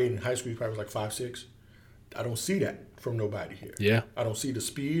 5'8" in high school, he probably was like 5'6". I don't see that from nobody here. Yeah. I don't see the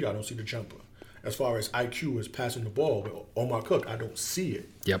speed. I don't see the jumper. As far as IQ as passing the ball with Omar Cook, I don't see it.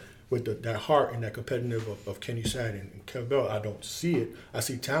 Yep. With that heart and that competitive of Kenny Sadd and Kevin Bell, I don't see it. I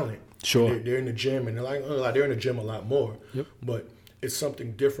see talent. Sure. They're in the gym, and they're in the gym a lot more. Yep. But it's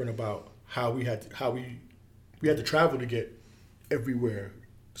something different about how we had to travel to get everywhere.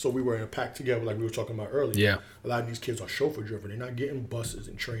 So we were in a pack together, like we were talking about earlier. Yeah. A lot of these kids are chauffeur driven. They're not getting buses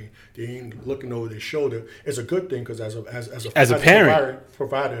and train. They ain't looking over their shoulder. It's a good thing because as a parent,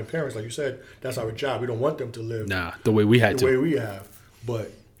 provider and parents, like you said, that's our job. We don't want them to live the way we had the way we have,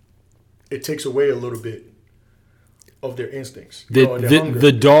 but it takes away a little bit of their instincts.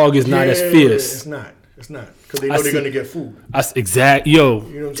 The dog is not as fierce. It's not because they know they're going to get food. Yo,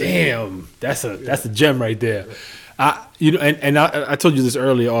 you know damn, that's a gem right there. I told you this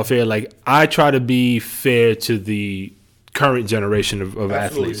earlier off air. Like, I try to be fair to the current generation of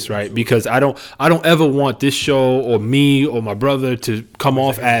athletes, right? Absolutely. Because I don't ever want this show or me or my brother to come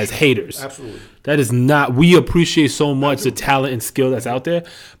off as haters. Absolutely. That is not. We appreciate so much the talent and skill that's out there,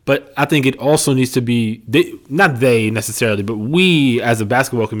 but I think it also needs to be not they necessarily, but we as a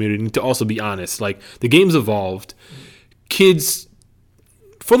basketball community need to also be honest. Like, the game's evolved. Kids,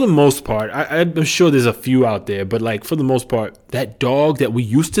 for the most part, I'm sure there's a few out there, but like, for the most part, that dog that we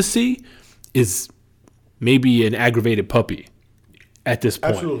used to see is maybe an aggravated puppy at this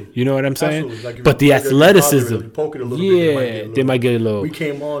point. Absolutely. You know what I'm saying? Absolutely. Like, but the athleticism, you poke it a little bit, they might get a little. We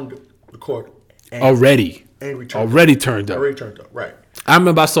came on the court already turned up. Already turned up, right. I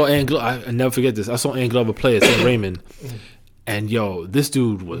remember I saw Ann Glover. I never forget this. I saw Ann Glover play at St. Raymond. And, this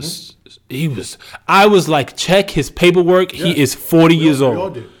dude was I was like, check his paperwork. Yeah. He is 40 years old. We all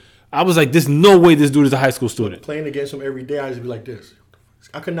did. I was like, there's no way this dude is a high school student. Playing against him every day, I just be like this.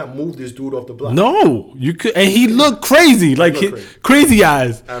 I could not move this dude off the block. No, you could, and he looked crazy, crazy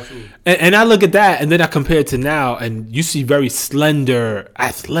eyes. Absolutely. And I look at that, and then I compare it to now, and you see very slender,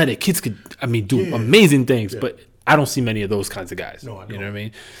 athletic kids could, do amazing things, but I don't see many of those kinds of guys. No, I don't. You know what I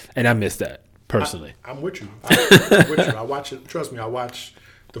mean? And I miss that personally. I'm with you. I'm with you. I watch it. Trust me, I watch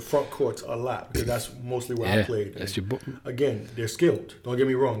the front courts a lot because that's mostly where I played. That's again, they're skilled. Don't get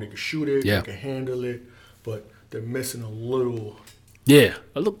me wrong. They can shoot it. Yeah. They can handle it, but they're missing a little. Yeah,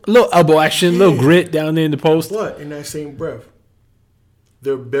 a little elbow action, a little grit down there in the post. But in that same breath,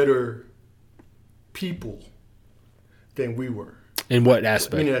 they're better people than we were. In what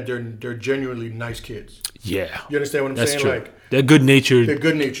aspect? Meaning that they're genuinely nice kids. Yeah. You understand what I'm saying? True. Like, they're good natured. They're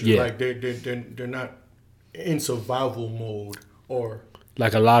good natured. Yeah. Like they're not in survival mode or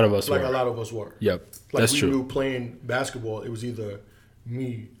like a lot of us were. Like a lot of us were. Yep. Like that's we true. knew playing basketball, it was either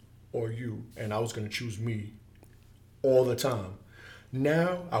me or you, and I was going to choose me all the time.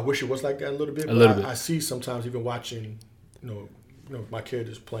 Now, I wish it was like that a little bit. I see sometimes even watching, my kid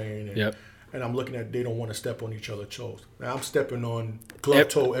is playing, and I'm looking at they don't want to step on each other's toes. Now I'm stepping on glove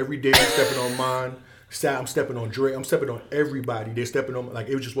toe every day. I'm stepping on mine. I'm stepping on Dre. I'm stepping on everybody. They're stepping on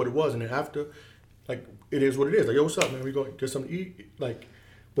it was just what it was. And then after, like, it is what it is. Like, yo, what's up, man? We go get something to eat. Like,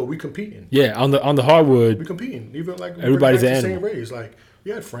 but we competing. Yeah, on the hardwood. We competing. Even like everybody's at the St. Ray's. Like,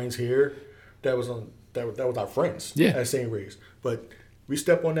 we had friends here that was our friends at St. Ray's. But we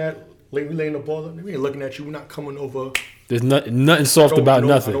step on that, we laying the ball, we ain't looking at you, we're not coming over. There's nothing soft about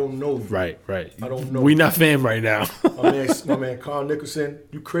nothing. I don't know. Right. I don't know. We not fam right now. my man Carl Nicholson,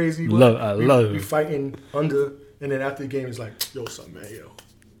 you crazy? I love him. We fighting under, and then after the game, it's like, yo, son, man,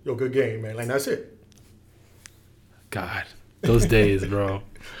 yo, good game, man. Like, that's it. God, those days, bro.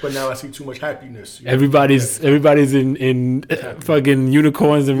 But now I see too much happiness. Everybody's in fucking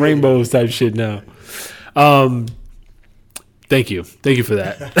unicorns and rainbows type shit now. Thank you for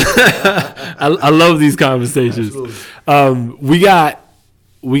that. I love these conversations. We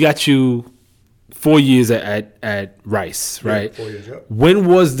got you 4 years at Rice, right? 4 years, yep. When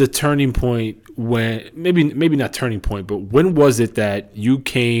was the turning point? When maybe not turning point, but when was it that you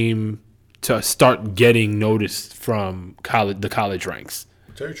came to start getting noticed from the college ranks?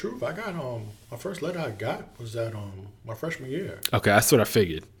 To tell you the truth, I got my first letter I got was at my freshman year. Okay, that's what I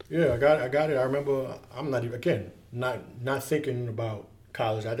figured. Yeah, I got it. I remember. I'm not even not thinking about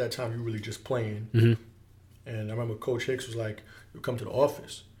college at that time. You really just playing. Mm-hmm. And I remember Coach Hicks was like, "You come to the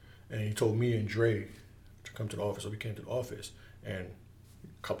office," and he told me and Dre to come to the office. So we came to the office, and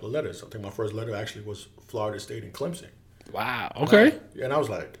a couple of letters. I think my first letter actually was Florida State and Clemson. Wow. Okay. And I was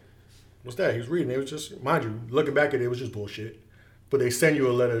like, what's that? He was reading. It was just, mind you, looking back at it was just bullshit. But they send you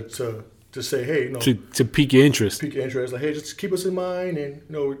a letter to say, hey, to pique your interest. Pique your interest. Like, hey, just keep us in mind, and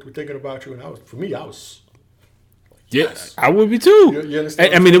we're thinking about you. And I was. Yes, I would be too. You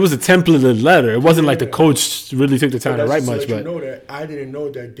understand? I mean, it was a templated letter. It wasn't like the coach really took the time to write much. But you know that I didn't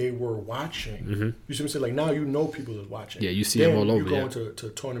know that they were watching. You see what I'm saying? Like now, people is watching. Yeah, you see them all over. You're going to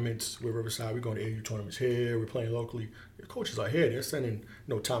tournaments with Riverside. We're going to AU tournaments here. We're playing locally. The coaches are here. They're sending,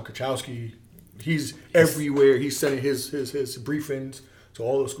 Tom Kachowski. He's everywhere. He's sending his briefings to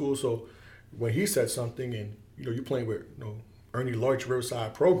all the schools. So when he said something, and you're playing with Ernie Larch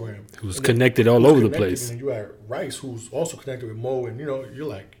Riverside program, who's connected all over the place, and you had Rice, who's also connected with Mo, and you're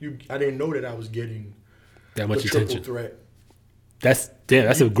like, I didn't know that I was getting that much attention. Threat. That's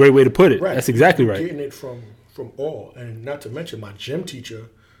a great way to put it. Right. That's exactly right. Getting it from all, and not to mention my gym teacher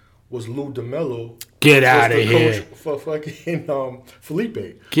was Lou DeMello. Get out of here for fucking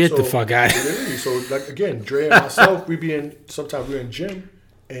Felipe. Get the fuck out of here. So like again, Dre and myself, sometimes we're in gym,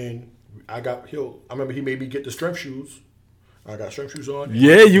 and I remember he made me get the strength shoes. I got strength shoes on.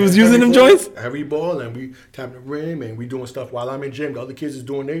 Yeah, you was using them joints? Heavy ball, and we tapping the rim, and we doing stuff while I'm in gym. The other kids is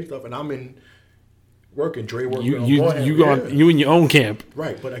doing their stuff, and I'm in working. Dre working you in your own camp.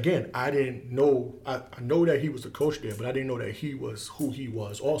 Right, but again, I didn't know. I know that he was the coach there, but I didn't know that he was who he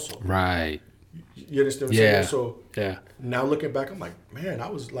was also. Right. You understand what I'm saying? So yeah. Now looking back, I'm like, man, I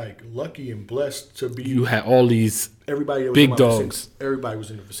was like lucky and blessed to be. You had all these everybody that was big dogs. Everybody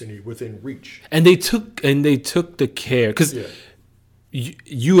was in the vicinity, within reach. And they took the care because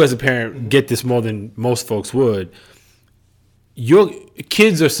you as a parent get this more than most folks would. Your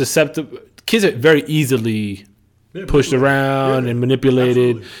kids are susceptible. Kids are very easily pushed around and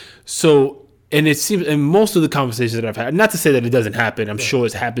manipulated. Absolutely. So. And it seems, in most of the conversations that I've had, not to say that it doesn't happen, I'm sure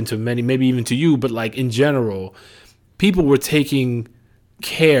it's happened to many, maybe even to you, but like in general, people were taking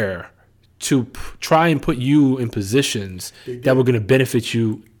care to try and put you in positions that were going to benefit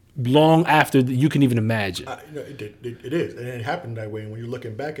you long after you can even imagine. It is. And it happened that way. And when you're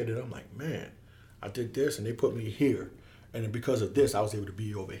looking back at it, I'm like, man, I did this and they put me here. And then because of this, I was able to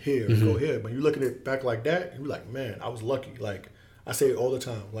be over here and go here. When you look at it back like that, you're like, man, I was lucky. Like, I say it all the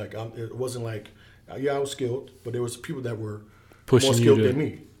time. Like, it wasn't like, I was skilled, but there was people that were pushing more skilled than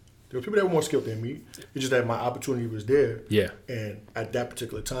me. There were people that were more skilled than me. It's just that my opportunity was there. Yeah. And at that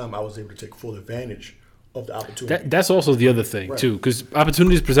particular time, I was able to take full advantage of the opportunity. That's also the other thing, too, because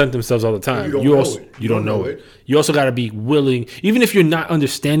opportunities present themselves all the time. You don't know it. You also got to be willing, even if you're not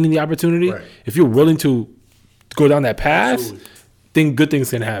understanding the opportunity, if you're willing to go down that path, then good things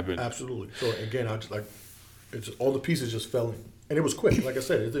can happen. Absolutely. So, again, all the pieces just fell in. And it was quick. Like I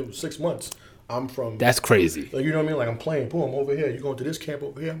said, it was 6 months. I'm from... That's crazy. Like, you know what I mean? Like, I'm playing, boom, over here. You're going to this camp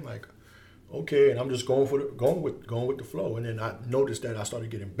over here. I'm like, okay. And I'm just going with the flow. And then I noticed that I started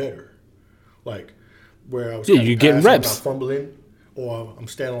getting better. Like, where I was you're getting reps. I'm fumbling, or I'm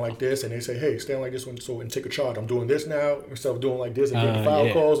standing like this, and they say, hey, stand like this one, and take a charge. I'm doing this now instead of doing like this and getting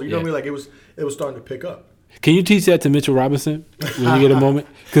foul calls. You know what I mean? Like, it was starting to pick up. Can you teach that to Mitchell Robinson when you get a moment?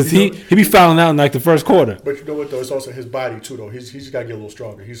 Because he be fouling out in like the first quarter. But you know what though? It's also his body too though. He's got to get a little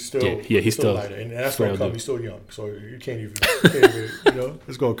stronger. He's still he's still lighter, and that's gonna come. He's still young, so you can't even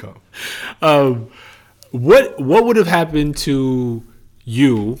it's gonna come. What would have happened to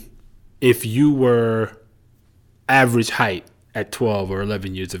you if you were average height at 12 or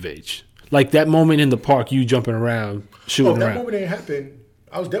 11 years of age? Like that moment in the park, you jumping around, shooting around. That moment didn't happen.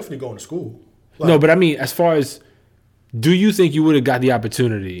 I was definitely going to school. Like, no, but I mean, as far as, do you think you would have got the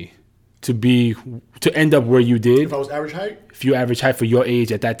opportunity to end up where you did? If I was average height? If you average height for your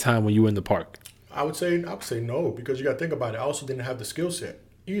age at that time when you were in the park? I would say no, because you got to think about it. I also didn't have the skill set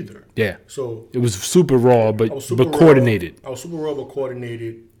either. Yeah. So it was super raw, but coordinated. I was super raw, but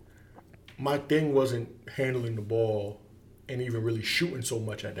coordinated. My thing wasn't handling the ball and even really shooting so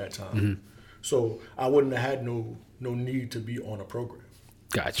much at that time. Mm-hmm. So I wouldn't have had no need to be on a program.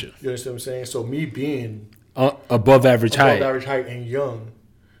 Gotcha. You understand what I'm saying? So me being above average height and young,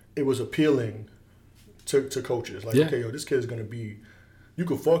 it was appealing to coaches. Like, okay, this kid is going to be. You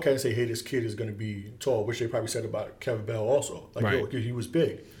could forecast and say, hey, this kid is going to be tall, which they probably said about Kevin Bell also. Like, he was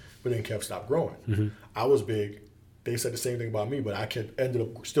big, but then Kev stopped growing. Mm-hmm. I was big. They said the same thing about me, but I ended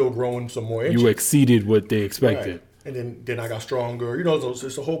up still growing some more inches. You exceeded what they expected. Right. And then I got stronger. You know,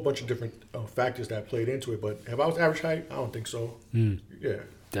 there's a whole bunch of different factors that played into it. But if I was average height, I don't think so. Yeah.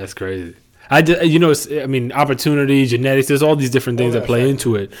 That's crazy. Opportunity, genetics, there's all these different things that play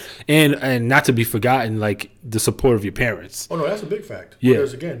into it. And not to be forgotten, like the support of your parents. Oh, no, that's a big fact. Yeah.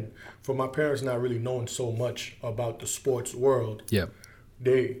 Because, again, for my parents not really knowing so much about the sports world,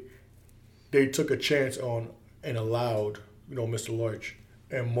 they took a chance on and allowed, Mr. Larch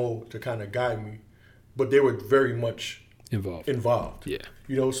and Mo to kind of guide me, but they were very much involved. Yeah.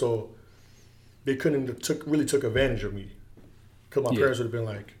 You know, so they couldn't have really took advantage of me, because my parents would have been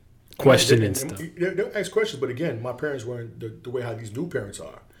like questioning stuff. They'll ask questions, but again, my parents weren't the way how these new parents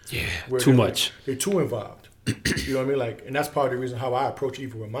are. Yeah, too much. They're too involved. You know what I mean? Like, and that's part of the reason how I approach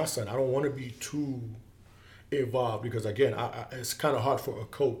even with my son. I don't want to be too involved because, again, it's kind of hard for a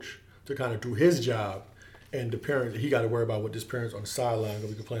coach to kind of do his job, and the parents, he got to worry about what this parent's on the sideline going to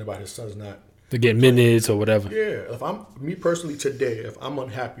be complaining about his son's not. To get minutes or whatever. Yeah, if I'm me personally today, if I'm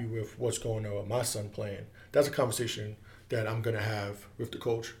unhappy with what's going on with my son playing, that's a conversation that I'm gonna have with the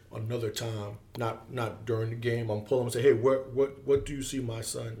coach another time, not during the game. I'm pulling and say, hey, what do you see my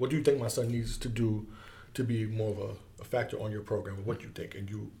son? What do you think my son needs to do to be more of a factor on your program? What do you think? And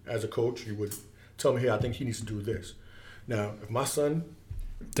you, as a coach, you would tell me, hey, I think he needs to do this. Now, if my son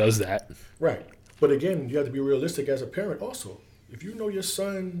does that, right, but again, you have to be realistic as a parent also. If you know your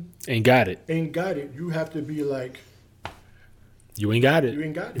son ain't got it, you have to be like, you ain't got it. You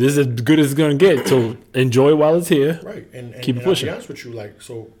ain't got it. This is as good as it's gonna get. So enjoy while it's here. Right, and keep it pushing. I'll be honest with you, like,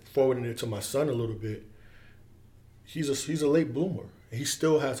 so forwarding it to my son a little bit, he's a late bloomer. He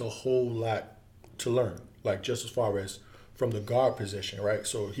still has a whole lot to learn, like just as far as from the guard position, right?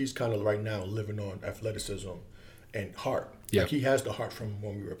 So he's kind of right now living on athleticism and heart. Yeah, like he has the heart from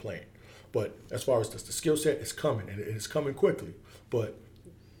when we were playing. But as far as the skill set, it's coming, and it's coming quickly. But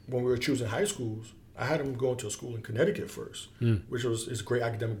when we were choosing high schools, I had him going to a school in Connecticut first, which is a great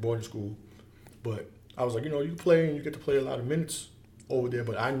academic boarding school. But I was like, you play and you get to play a lot of minutes over there.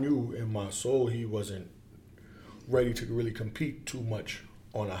 But I knew in my soul he wasn't ready to really compete too much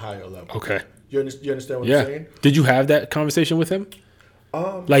on a higher level. Okay. You understand what I'm saying? Did you have that conversation with him?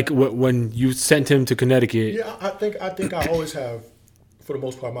 Like when you sent him to Connecticut? Yeah, I think I always have. For the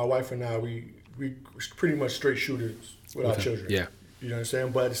most part, my wife and I, we pretty much straight shooters with our children. Yeah. You know what I'm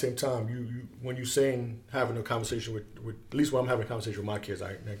saying? But at the same time, you when you're saying having a conversation with at least when I'm having a conversation with my kids,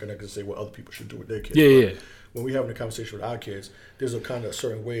 I'm not going to say what other people should do with their kids. Yeah. When we're having a conversation with our kids, there's a kind of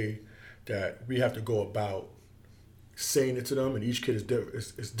certain way that we have to go about saying it to them, and each kid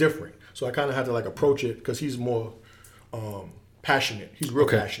is different. So I kind of had to like approach it because he's more passionate. He's real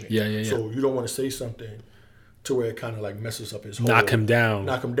passionate. Yeah. So you don't want to say something to where it kind of like messes up his whole... Knock him down.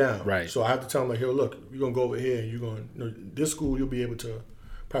 Right. So I have to tell him like, hey, look, you're going to go over here and you're going to... this school, you'll be able to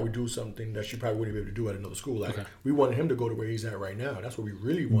probably do something that you probably wouldn't be able to do at another school. Like, we wanted him to go to where he's at right now. That's what we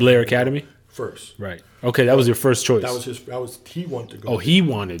really wanted. Blair Academy? First. Right. Okay, that was your first choice. He wanted to go. Oh, he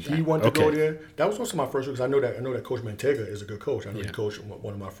wanted that. He wanted to go there. That was also my first choice because I know that Coach Mantega is a good coach. I know he coached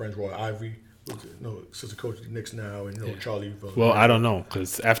one of my friends, Roy Ivy. Assistant coach at the Knicks now, and Charlie. Well, I don't know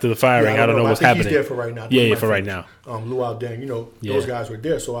because after the firing, I don't know what's happening. He's there for right now. Yeah, for right now. Luau Deng, those guys were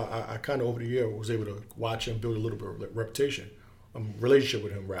there, so I kind of over the year was able to watch him build a little bit of reputation, relationship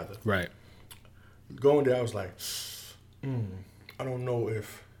with him rather. Right. Going there, I was like, I don't know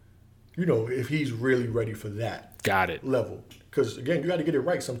if he's really ready for that. Got it. Level, because again, you got to get it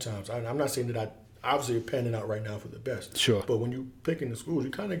right sometimes. I'm not saying that I. Obviously, you're panning out right now for the best. Sure. But when you picking the schools, you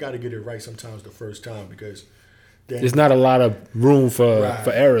kind of got to get it right sometimes the first time because there's not a lot of room for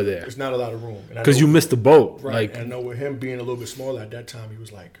error there. There's not a lot of room. Because you missed the boat. Right. Like, and I know with him being a little bit smaller at that time, he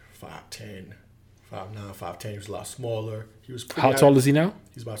was like 5'10", 5'9", 5'10". He was a lot smaller. He was how tall is he now?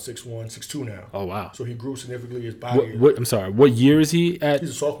 He's about 6'1", 6'2" now. Oh, wow. So he grew significantly. His body. I'm sorry. What year is he at? He's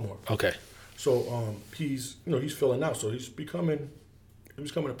a sophomore. Okay. So he's filling out. So he's becoming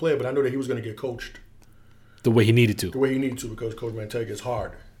a player. But I know that he was going to get coached. The way he needed to. The way he needed to because Coach Mantega is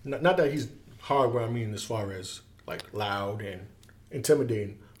hard. Not that he's hard where I mean as far as like loud and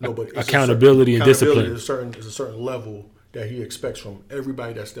intimidating. No, but accountability and discipline. There's a certain level that he expects from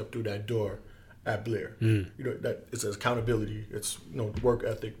everybody that stepped through that door at Blair. That it's accountability. It's work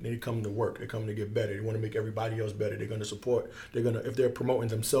ethic. They come to work. They come to get better. They want to make everybody else better. They're going to support. If they're promoting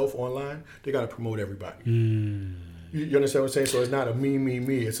themselves online, they got to promote everybody. You understand what I'm saying? So it's not a me.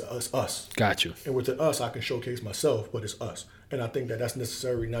 It's us. Got you. And with the us, I can showcase myself, but it's us. And I think that that's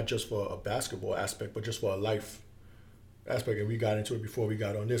necessary not just for a basketball aspect, but just for a life aspect. And we got into it before we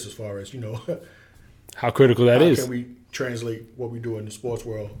got on this as far as, how critical that is. How can we translate what we do in the sports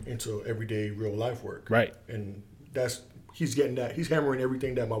world into everyday real life work? Right. And he's getting that. He's hammering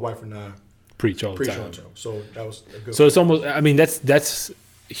everything that my wife and I preach all the time. On to him. So that was a good So it's almost, I mean, that's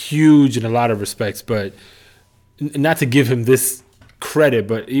huge in a lot of respects, but not to give him this credit,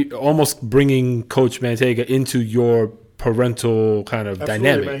 but almost bringing Coach Mantega into your parental kind of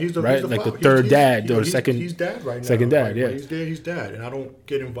dynamic, man. He's right? Like the third dad or second. He's dad right now. Second dad, When he's there, he's dad, and I don't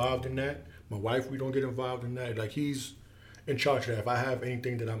get involved in that. My wife, we don't get involved in that. Like he's in charge of that. If I have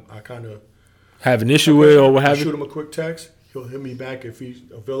anything that I kind of have an issue with or what have you, shoot him a quick text. he'll hit me back if he's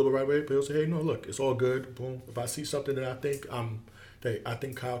available right away. But he'll say, hey, no, look, it's all good. Boom. If I see something that I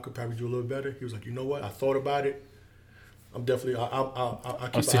think Kyle could probably do a little better, he was like, you know what? I thought about it. I'm definitely I'll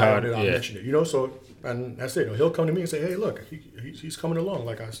keep an eye on it. I'll mention it. You know, so and that's it. He'll come to me and say, hey, look, he's coming along.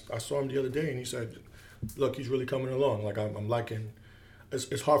 Like I saw him the other day, and he said, look, he's really coming along. Like I'm liking.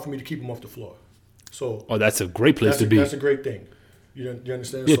 It's hard for me to keep him off the floor. So that's a great place to be. That's a great thing. You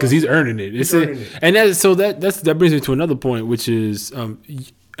understand? Yeah, because he's earning it. He's earning it. And that brings me to another point, which is, and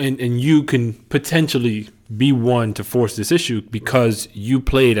you can potentially be one to force this issue because you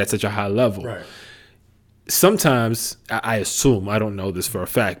played at such a high level. Right. Sometimes, I assume, I don't know this for a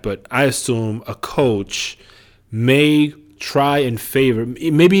fact, but I assume a coach may try and favor,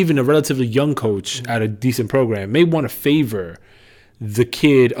 maybe even a relatively young coach at a decent program, may want to favor the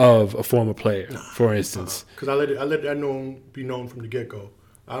kid of a former player, for instance. Because I let that be known from the get-go.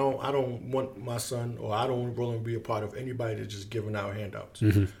 I don't want my son, or I don't want to be a part of anybody that's just giving out handouts.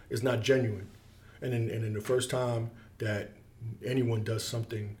 Mm-hmm. It's not genuine. And then the first time that anyone does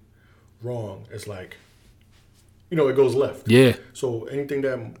something wrong, it's like, it goes left. Yeah. So anything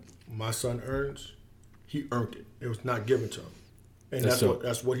that my son earns, he earned it. It was not given to him. And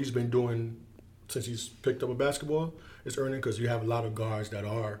that's what he's been doing since he's picked up a basketball. It's earning because you have a lot of guards that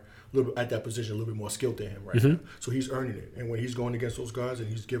are a little bit, at that position a little bit more skilled than him right now. So he's earning it. And when he's going against those guys and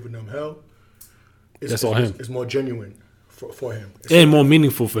he's giving them hell, that's all him. It's more genuine for him. And more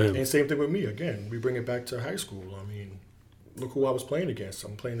meaningful for him. And same thing with me. Again, we bring it back to high school. I mean, look who I was playing against.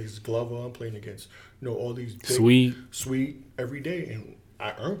 I'm playing against Glover. I'm playing against all these big, sweet every day, and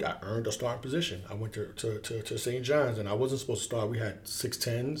I earned a starting position. I went to St. John's, and I wasn't supposed to start. We had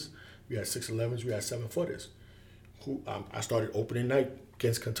 6'10s, we had 6'11s, we had 7-footers. I started opening night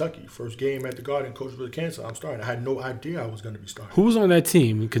against Kentucky. First game at the Garden, coach was canceled. I'm starting. I had no idea I was going to be starting. Who was on that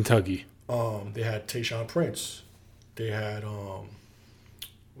team in Kentucky? They had Tayshaun Prince. They had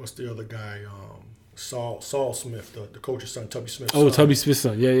what's the other guy? Saul Smith, the coach's son, Tubby Smith's son. Tubby Smith's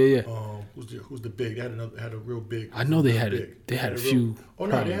son. Yeah. Who's the big? They had a real big. I know they had a few.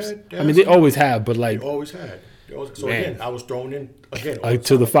 Problems. They always have, but like they always had. So again, I was thrown in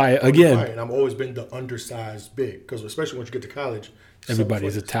to the fire again. And I've always been the undersized big because especially once you get to college,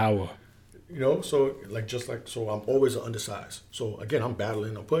 everybody's a tower. So I'm always an undersized. So again, I'm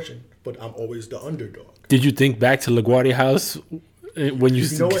battling, I'm pushing, but I'm always the underdog. Did you think back to LaGuardia House when you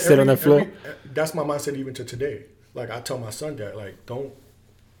sit on that floor? That's my mindset even to today. Like I tell my son that, like, don't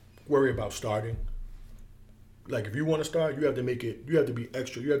worry about starting. Like if you want to start, you have to make it. You have to be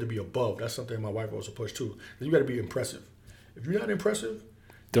extra. You have to be above. That's something my wife also pushed too. You got to be impressive. If you're not impressive,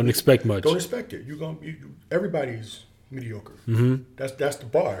 don't expect much. Don't expect it. everybody's mediocre. Mm-hmm. That's the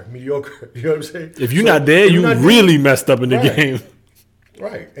bar, mediocre. You know what I'm saying? If you're not there, you really messed up in the game.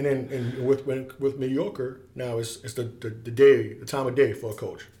 Right, and with mediocre now, it's the time of day for a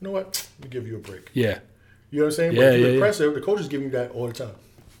coach. You know what? We give you a break. Yeah, you know what I'm saying. But if you're impressive, the coach is giving you that all the time.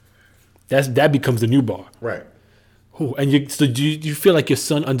 That becomes the new bar. Right. And do you feel like your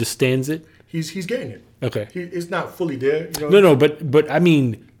son understands it? He's getting it. Okay. It's not fully there. No, but I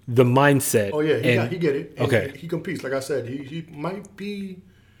mean the mindset. Oh yeah, he get it. And okay. He competes. Like I said, he might be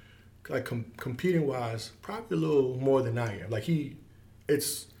like competing wise, probably a little more than I am. Like he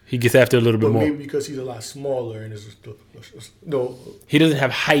gets after a little bit more. Maybe because he's a lot smaller and he doesn't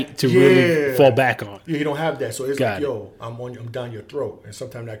have height to really fall back on. Yeah, he don't have that. So it's I'm down your throat, and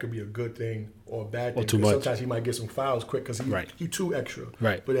sometimes that could be a good thing or a bad thing. Or too much. Sometimes he might get some fouls quick because he too extra.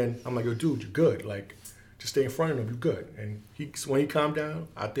 Right. But then I'm like, yo, dude, you're good. Like, just stay in front of him. You're good. And when he calmed down,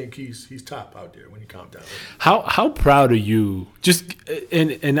 I think he's top out there when he calmed down. How proud are you?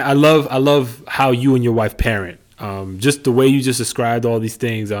 And I love how you and your wife parent. Just the way you just described all these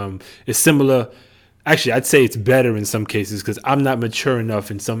things is similar. Actually, I'd say it's better in some cases because I'm not mature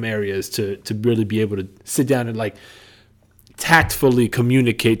enough in some areas to really be able to sit down and like tactfully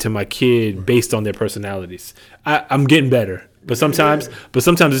communicate to my kid based on their personalities. I'm getting better, but sometimes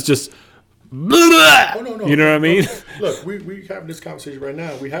it's just. Blah, oh, no. You know what I mean? Look, we having this conversation right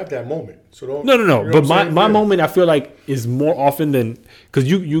now. We have that moment, so don't. No. You know but my moment, I feel like, is more often than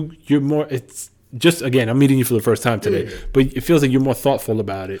because you're more. It's just again, I'm meeting you for the first time today, but it feels like you're more thoughtful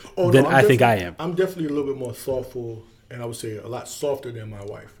about it than I think I am. I'm definitely a little bit more thoughtful, and I would say a lot softer than my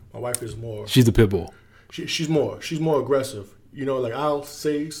wife. My wife is more. She's a pit bull. She's more aggressive. Like I'll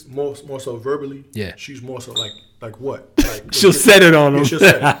say more so verbally. Yeah. She's more so like what? Like she'll set it on them. She'll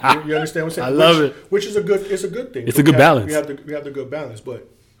set it. You understand what I'm saying? I love it. Which is a good thing. It's a good balance. We have the good balance. But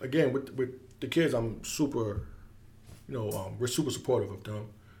again, with the kids, I'm super. We're super supportive of them.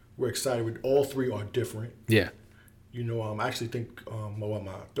 We're excited. All three are different. Yeah. I actually think my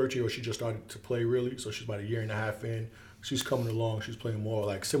 13-year-old, she just started to play really, so she's about a year and a half in. she's coming along. She's playing more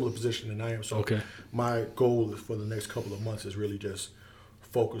like similar position than I am. So Okay. my goal for the next couple of months is really just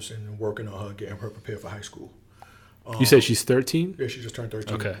focusing and working on her, getting her prepared for high school. You said she's 13? Yeah, she just turned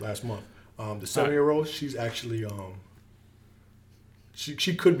 13 Okay. last month. The 7-year-old, she's actually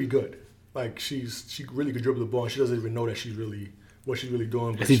she could be good. Like she really could dribble the ball. And she doesn't even know that she's really what she's really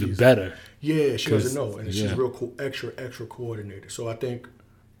doing. But It's even better. Yeah, she doesn't know, and she's yeah. real cool, extra coordinated. So I think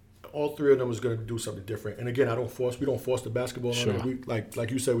all three of them is going to do something different. And again, we don't force the basketball Sure. on them. We,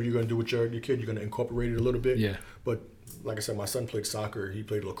 like you said, what you're going to do with your kid, you're going to incorporate it a little bit. Yeah. But like I said, my son played soccer. He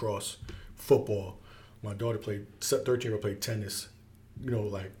played lacrosse, football. My daughter played 13-year-old played tennis. You know,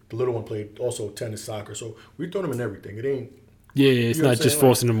 like the little one played also tennis, soccer. So we throw them in everything. It ain't. Yeah, it's You know not what I'm just saying?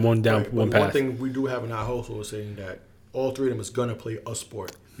 forcing them one down, Right, one but path. One thing we do have in our household is saying that all three of them is gonna play a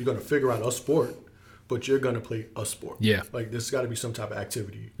sport. You're gonna figure out a sport, but you're gonna play a sport. Yeah. Like there's got to be some type of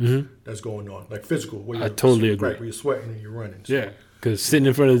activity that's going on, like physical. Where I you're, totally agree. Right, where you're sweating and you're running. So, Yeah, because sitting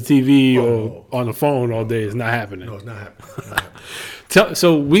in front of the TV Oh, or on the phone all day is not happening. No, it's not happening. It's not happening.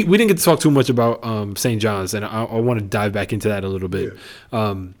 So we didn't get to talk too much about St. John's, and I want to dive back into that a little bit.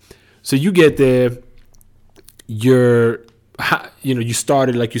 So you get there, you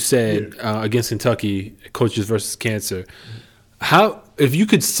started, like you said, against Kentucky, Coaches versus Cancer. How, if you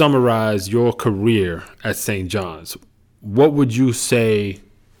could summarize your career at St. John's, what would you say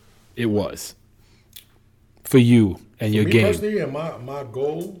it was for you and your Me game? personally, and my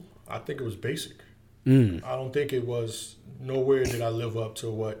goal, I think it was basic. I don't think it was nowhere did I live up to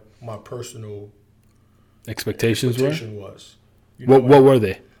what my personal Expectations were? expectation was. You know What were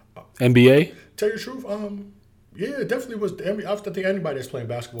they? NBA? Tell you the truth, yeah, it definitely was. I think anybody that's playing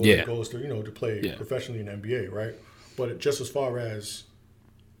basketball Yeah. goes to to play Yeah. professionally in the NBA, right? But just as far as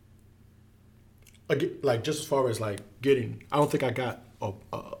getting, I don't think I got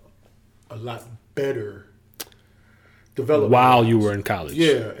a lot better development While you were in college.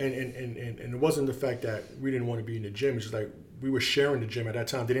 Yeah, and it wasn't the fact that we didn't want to be in the gym. It's just like we were sharing the gym at that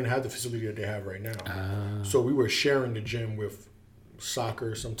time. They didn't have the facility that they have right now. So we were sharing the gym with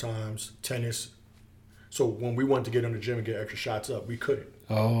soccer sometimes, tennis. So when we wanted to get in the gym and get extra shots up, we couldn't.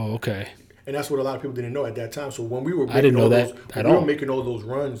 Oh, okay. And that's what a lot of people didn't know at that time. So when we were I didn't know that at all. We were making all those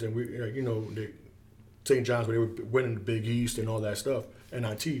runs, and St. John's, where they were winning the Big East and all that stuff,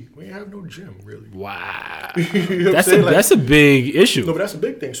 NIT, we didn't have no gym really. Wow. You know what I'm saying? That's a big issue. No, but that's a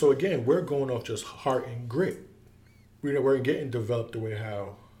big thing. So again, we're going off just heart and grit. We weren't getting developed the way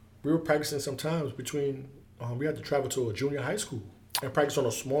how we were practicing. Sometimes between we had to travel to a junior high school and practice on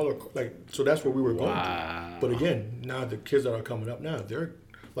a smaller so that's where we were going. Wow. But again, now the kids that are coming up now, they're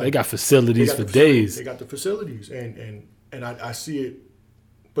like, They got facilities they got for the facilities. days. They got the facilities, and I see it,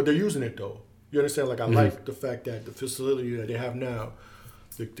 but they're using it though. You understand? Like I like the fact that the facility that they have now,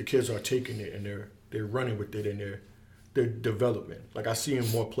 the kids are taking it and they're running with it and they're developing. Like I see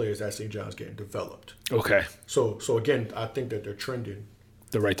more players at St. John's getting developed. Okay. So again, I think that they're trending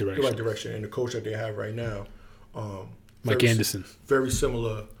The right the direction. right direction. And the coach that they have right now, Mike very- Anderson. very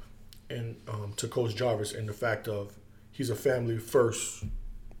similar to Coach Jarvis in the fact of he's a family first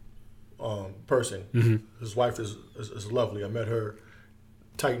person. Mm-hmm. His wife is lovely. I met her,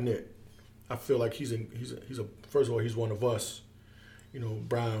 tight knit. I feel like he's a first of all he's one of us.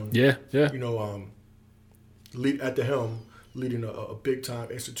 Brown. Yeah. Lead at the helm, leading a big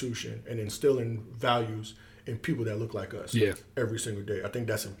time institution and instilling values in people that look like us. Yeah. Every single day. I think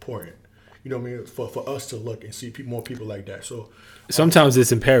that's important. You know what I mean? For us to look and see more people like that. So Sometimes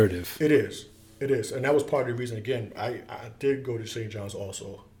it's imperative. it is. And that was part of the reason. Again, I did go to St. John's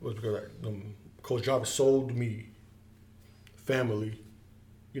also. It was because Coach Jarvis sold me family,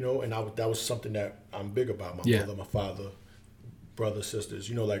 and that was something that I'm big about. My mother, my father, brothers, sisters.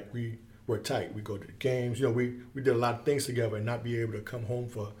 Like we were tight. We go to the games. We did a lot of things together, and not be able to come home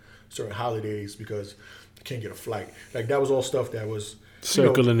for certain holidays because I can't get a flight. Like that was all stuff that was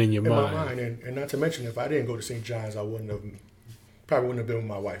Circling in your mind. my mind. And not to mention, if I didn't go to St. John's, I probably wouldn't have been with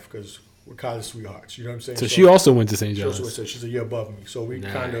my wife because we're college sweethearts. You know what I'm saying? So she also went to St. She John's. also said she's a year above me. So we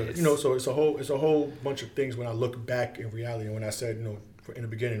kind of, Nice. so it's a whole bunch of things when I look back in reality. And when I said, in the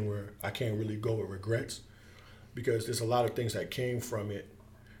beginning where I can't really go with regrets because there's a lot of things that came from it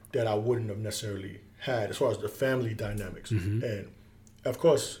that I wouldn't have necessarily had as far as the family dynamics. And of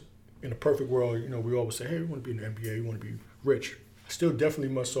course, in a perfect world, we always say, hey, we want to be in the NBA, we want to be rich. I still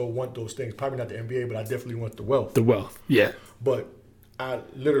definitely must so want those things. Probably not the NBA, but I definitely want the wealth. The wealth. Yeah. But I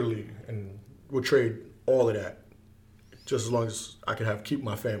literally would trade all of that just as long as I could keep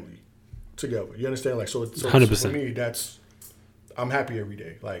my family together. You understand? Like so 100%. For me, I'm happy every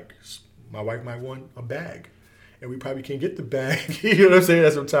day. Like my wife might want a bag, and we probably can't get the bag. You know what I'm saying?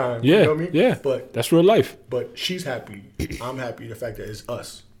 At some time. Yeah. You know what I mean? Yeah. But that's real life. But she's happy. I'm happy. The fact that it's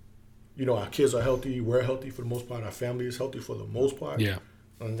us. You know, our kids are healthy. We're healthy for the most part. Our family is healthy for the most part. Yeah.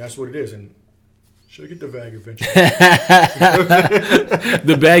 And that's what it is. And she'll get the bag eventually.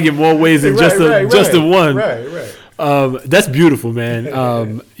 The bag in more ways than just the one. Right. That's beautiful,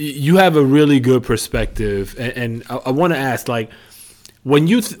 man. You have a really good perspective, and I want to ask, like, when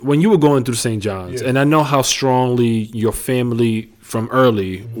you were going through St. John's, and I know how strongly your family from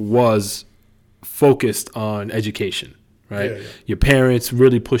early was focused on education, right? Yeah. Your parents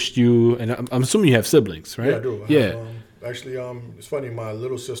really pushed you, and I'm assuming you have siblings, right? Yeah, I do. Yeah. Actually, it's funny. My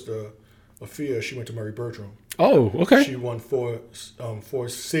little sister, Afia, she went to Murray Bertram. Oh, okay. She won four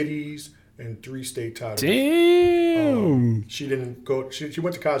cities and 3 state titles. Damn. She didn't go. She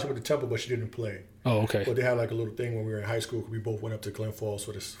went to college. She went to Temple, but she didn't play. Oh, okay. But they had like a little thing when we were in high school. We both went up to Glen Falls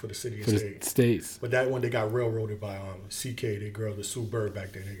for the city and state. States. But that one they got railroaded by CK. They girl the Sue Bird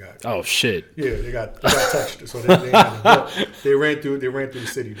back then. They got. Oh shit. Yeah, they got touched. So they ran through the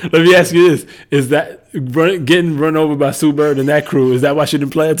city. Let me ask you this: is that getting run over by Sue Bird and that crew? Is that why she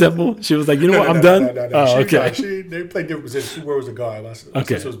didn't play at Temple? She was like, you know what, I'm done. No. Oh, okay. They played different positions. Sue Bird was a guard. My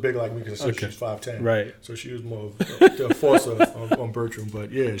sister was big like me because she was 5'10". Right. So she was more of the enforcer on Bertram.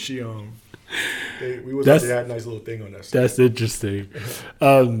 But yeah, she we was out there had a nice little thing on that. That's interesting.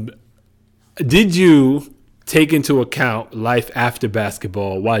 Did you take into account life after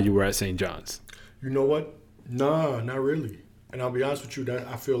basketball while you were at St. John's? You know what? Nah, not really. And I'll be honest with you, that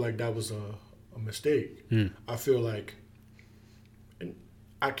I feel like that was a mistake. I feel like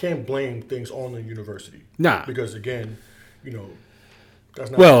I can't blame things on the university. Nah. Because again, you know,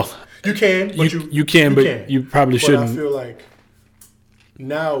 that's not. Well, you can, but you can, but you probably shouldn't. But I feel like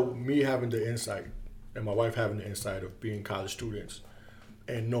now me having the insight and my wife having the insight of being college students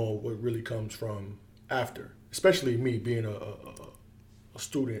and knowing what really comes from after, especially me being a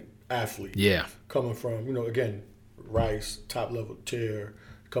student athlete. Yeah. Coming from, you know, again, Rice, top level tier,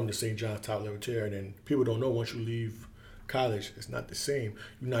 come to St. John's, top level tier, and then people don't know once you leave college, it's not the same.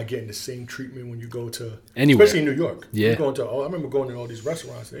 You're not getting the same treatment when you go to anywhere, especially in New York. Yeah. You're going to. I remember going to all these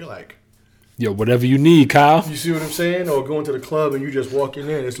restaurants. They're like, yo, whatever you need, Kyle. You see what I'm saying? Or going to the club and you just walking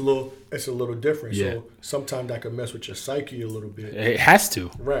in. It's a little different. Yeah. So sometimes that can mess with your psyche a little bit. It has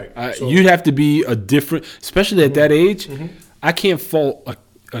to. Right. You'd have to be a different, especially at that age. I can't fault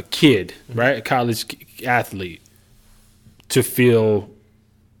a kid, right, a college athlete, to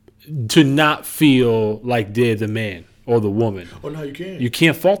not feel like they're the man or the woman. Oh no, you can't. You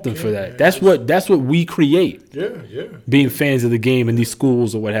can't fault them for that. Man. That's what we create. Yeah. Being fans of the game in these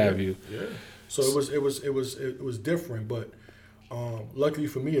schools or what have you. Yeah. So it was different, but luckily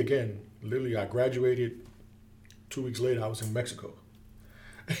for me, again, literally I graduated 2 weeks later. I was in Mexico.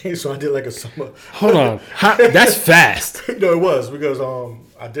 So I did like a summer. Hold on, that's fast. No, it was because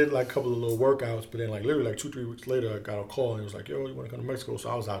I did like a couple of little workouts, but then like literally like 2-3 weeks later, I got a call and it was like, "Yo, you want to come to Mexico?" So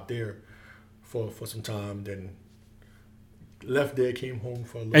I was out there for some time. Then left there, came home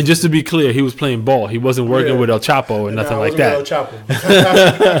for a little. And just to be clear, he was playing ball. He wasn't working with El Chapo and nothing like that. El Chapo.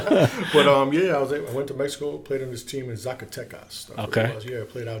 But I went to Mexico, played on this team in Zacatecas. Okay.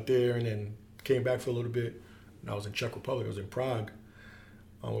 Played out there and then came back for a little bit. And I was in Czech Republic. I was in Prague.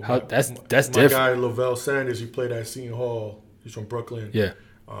 That's different. My guy Lavelle Sanders, he played at Seton Hall. He's from Brooklyn. Yeah.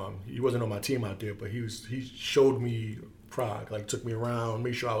 He wasn't on my team out there, but he showed me Prague, like took me around,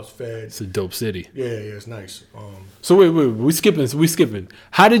 made sure I was fed. It's a dope city. Yeah, it's nice. So wait, we skipping.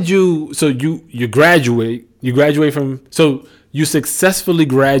 How did you? So you graduate? You graduate from? So you successfully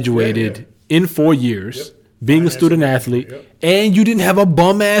graduated in 4 years, being a student athlete, and you didn't have a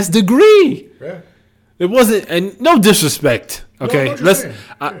bum ass degree. Yeah. It wasn't, and no disrespect. Okay, No,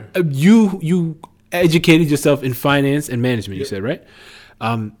 you educated yourself in finance and management. You said, right?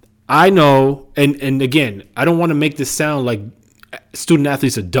 I know, and again, I don't want to make this sound like student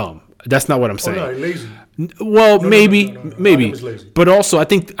athletes are dumb. That's not what I'm saying. Oh, no, lazy. Well, maybe, No, but also I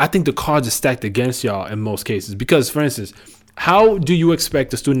think the cards are stacked against y'all in most cases because, for instance, how do you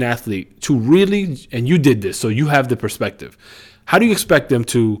expect a student athlete to really? And you did this, so you have the perspective. How do you expect them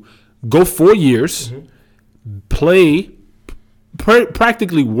to go 4 years, play?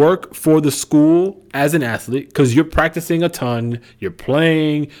 Practically work for the school as an athlete because you're practicing a ton, you're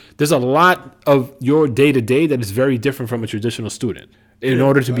playing. There's a lot of your day-to-day that is very different from a traditional student in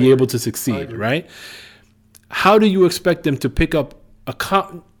order to be able to succeed, right? How do you expect them to pick up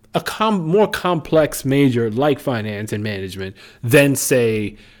a more complex major like finance and management than,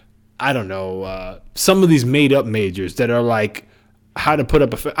 say, I don't know, some of these made-up majors that are like how to put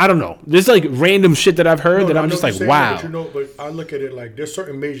up I don't know. There's like random shit that I've heard that I'm just like, wow. But I look at it like there's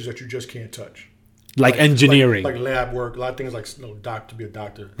certain majors that you just can't touch. Like engineering. Like lab work, a lot of things like to be a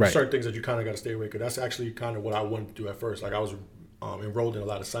doctor. Right. Certain things that you kind of got to stay away, because that's actually kind of what I wanted to do at first. Like I was enrolled in a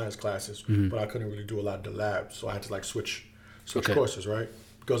lot of science classes, but I couldn't really do a lot of the labs, so I had to like switch courses, right?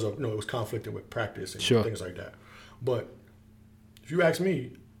 Because of it was conflicting with practice and things like that. But if you ask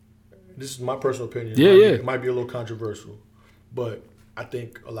me, this is my personal opinion. It might be a little controversial, but I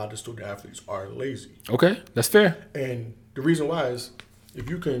think a lot of the student athletes are lazy. Okay, that's fair. And the reason why is if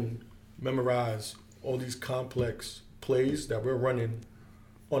you can memorize all these complex plays that we're running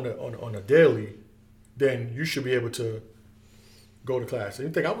on a daily, then you should be able to go to class. And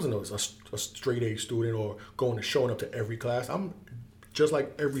you think I wasn't a straight A student or showing up to every class. I'm just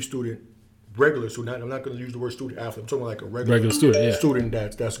like every student, regular student. I'm not going to use the word student athlete. I'm talking like a regular student, student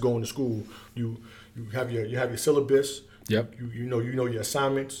that's going to school. You have your syllabus. Yep. You know your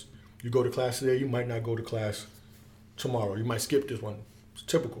assignments. You go to class today. You might not go to class tomorrow. You might skip this one. It's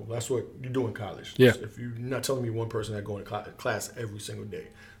typical. That's what you do in college. Yeah. If you're not telling me one person that going to class every single day,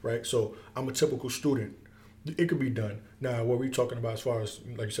 right? So I'm a typical student. It could be done. Now, what we're talking about as far as,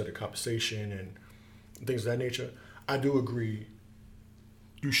 like you said, the compensation and things of that nature, I do agree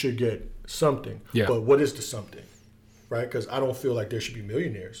you should get something. Yeah. But what is the something, right? Because I don't feel like there should be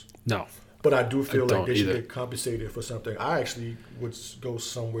millionaires. No. But I do feel like they should either. get compensated for something. I actually would go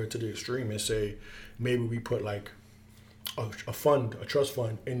somewhere to the extreme and say maybe we put like a trust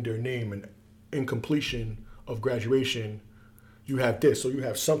fund in their name, and in completion of graduation, you have this. So you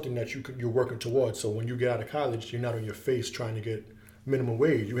have something that you're working towards. So when you get out of college, you're not on your face trying to get minimum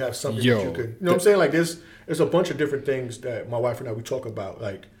wage. You have something that you can, you know what I'm saying? Like there's a bunch of different things that my wife and I, we talk about.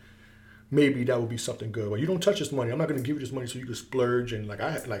 Like maybe that would be something good. Well, you don't touch this money. I'm not going to give you this money so you can splurge and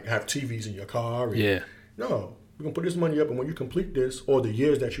have TVs in your car. And, no, we're going to put this money up, and when you complete this, or the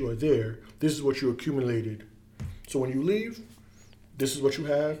years that you are there, this is what you accumulated. So when you leave, this is what you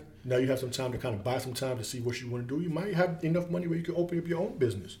have. Now you have some time to kind of buy some time to see what you want to do. You might have enough money where you can open up your own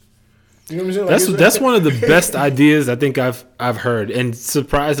business. You know what I'm saying? That's one of the best ideas I think I've heard, and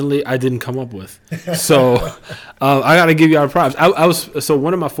surprisingly, I didn't come up with. So I got to give you our props. I was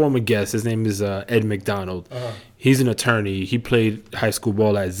one of my former guests. His name is Ed McDonald. He's an attorney. He played high school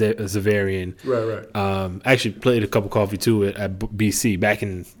ball at Xaverian. Right. Actually played a cup of coffee too at BC back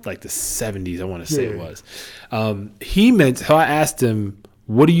in like the 70s. I want to say it was. So I asked him,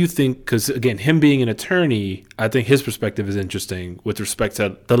 what do you think? Because, again, him being an attorney, I think his perspective is interesting with respect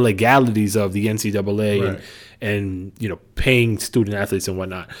to the legalities of the NCAA and paying student athletes and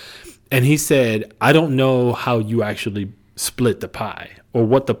whatnot. And he said, I don't know how you actually split the pie or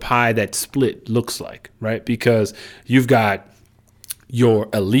what the pie that split looks like, right? Because you've got your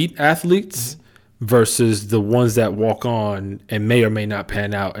elite athletes versus the ones that walk on and may or may not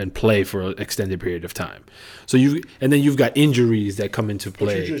pan out and play for an extended period of time. So then you've got injuries that come into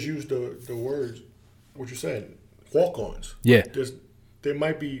play. But you just used the words, what you said, walk-ons. Yeah. There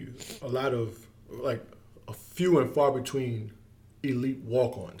might be a lot of, like, a few and far between elite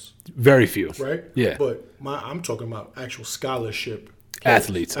walk-ons. Very few. Right? Yeah. But I'm talking about actual scholarship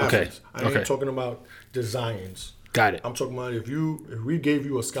athletes. Okay. I ain't talking about designs. Got it. I'm talking about if we gave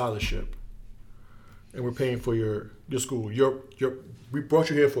you a scholarship and we're paying for your school, we brought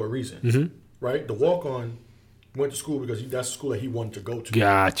you here for a reason, right? The walk-on went to school because that's the school that he wanted to go to.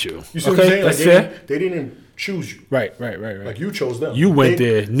 Got you. You see what I'm saying? That's fair. They didn't choose you. Right. Like you chose them. You went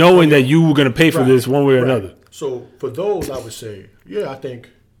there knowing that you were going to pay for this one way or another. So for those, I would say, I think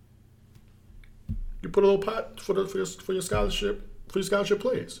you put a little pot for your scholarship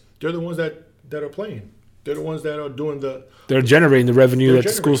players. They're the ones that are playing. They're the ones that are doing They're generating the revenue that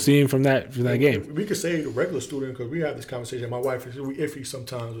the school's seeing from that game. We could say the regular student, because we have this conversation. My wife is iffy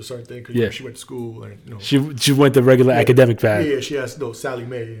sometimes with certain things because she went to school and she went the regular academic path. Yeah, she has Sally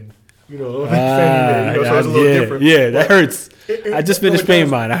Mae and Fannie Mae. So it's a little different. Yeah, that hurts. I just finished paying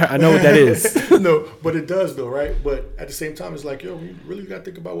mine. I know what that is. No, but it does though, right? But at the same time, it's like we really got to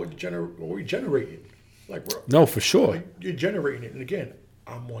think about what we generating. Like, bro. No, for sure. Like, you're generating it, and again,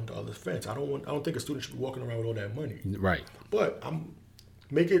 I'm on the other fence. I don't think a student should be walking around with all that money. Right. But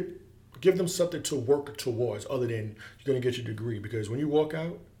give them something to work towards other than you're going to get your degree. Because when you walk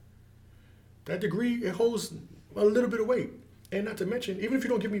out, that degree, it holds a little bit of weight. And not to mention, even if you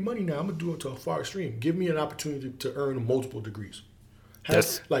don't give me money now, I'm going to do it to a far extreme. Give me an opportunity to earn multiple degrees.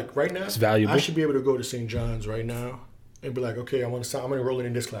 Like right now, it's valuable. I should be able to go to St. John's right now and be like, okay, I'm enrolling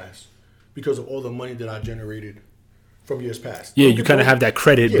in this class because of all the money that I generated from years past. Yeah, you kind of have that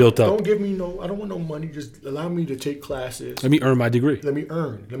credit built up. Don't give me I don't want no money. Just allow me to take classes. Let me earn my degree. Let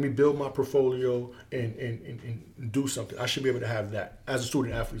me build my portfolio and do something. I should be able to have that. As a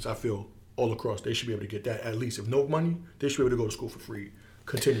student athlete, I feel all across, they should be able to get that at least. If no money, they should be able to go to school for free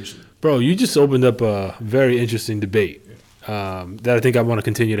continuously. Bro, you just opened up a very interesting debate that I think I want to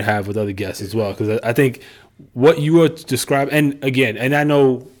continue to have with other guests as well. Because I think what you are describing, and again, and I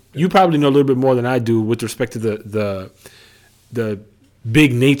know you probably know a little bit more than I do with respect to the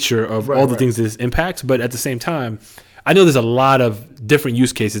big nature of all the things this impacts. But at the same time, I know there's a lot of different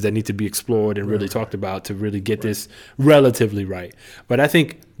use cases that need to be explored and really talked about to really get this relatively right. But I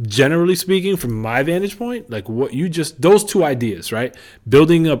think generally speaking, from my vantage point, like what you just, those two ideas, right?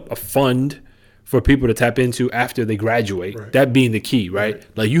 Building up a fund for people to tap into after they graduate, that being the key, right?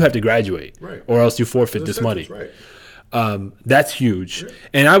 Like you have to graduate or else you forfeit this money. That's huge.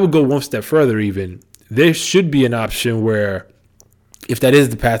 And I would go one step further even. There should be an option where if that is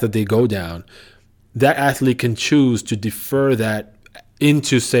the path that they go down, that athlete can choose to defer that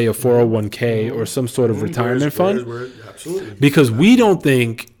into, say, a 401k or some sort of retirement fund. Absolutely. Because we don't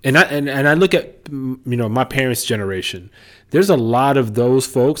think, and I look at, my parents' generation, there's a lot of those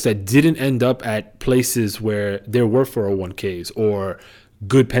folks that didn't end up at places where there were 401ks or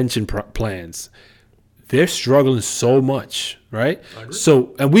good pension plans. They're struggling so much, right?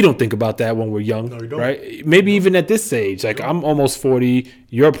 So, and we don't think about that when we're young, right? Maybe even at this age, like I'm almost 40,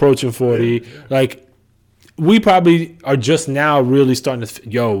 you're approaching 40. Like we probably are just now really starting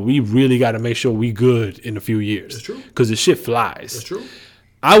to, we really got to make sure we good in a few years. That's true. Because the shit flies. That's true.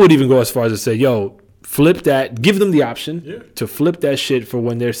 I would even go as far as to say, flip that, give them the option to flip that shit for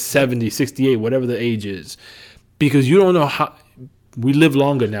when they're 70, 68, whatever the age is. Because you don't know how. We live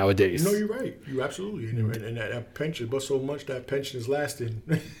longer nowadays. No, you're right. You absolutely. And that pension, but so much that pension is lasting.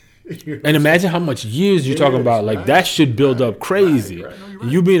 And imagine how much years you're talking about. Like that should build up crazy. Right.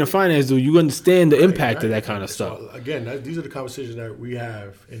 You being a finance dude, you understand the impact of that kind of stuff. So, again, these are the conversations that we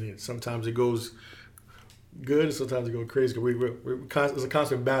have, and sometimes it goes good, and sometimes it goes crazy. It's a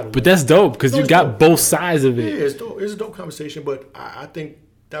constant battle. But that's dope because you got both sides of it. Yeah, it's dope. It's a dope conversation, but I think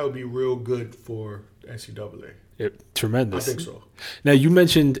that would be real good for NCAA. Tremendous. I think so. Now, you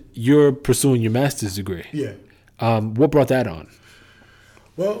mentioned you're pursuing your master's degree. Yeah. What brought that on?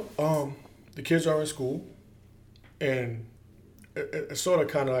 Well, the kids are in school, and it's sort of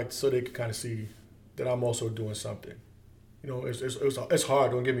kind of like so they can kind of see that I'm also doing something. It's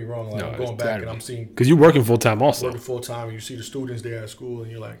hard. Don't get me wrong. Like I'm going back and I'm seeing because you're working full time also. Working full time, and you see the students there at school, and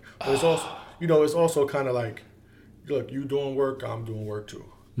you're like, but it's also it's also kind of like, look, you doing work, I'm doing work too.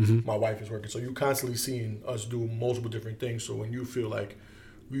 Mm-hmm. My wife is working, so you're constantly seeing us do multiple different things. So when you feel like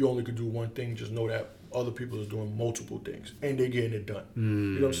we only could do one thing, just know that other people is doing multiple things and they're getting it done.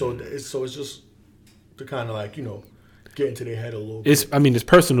 So it's just to kind of like get into their head a little bit. It's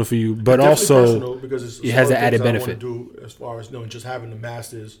personal for you, but also personal because it has an added benefit. Do as far as just having the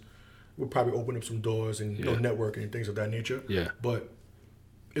masters will probably open up some doors and networking and things of that nature. Yeah, but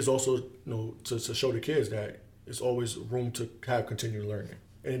it's also to show the kids that it's always room to have continued learning.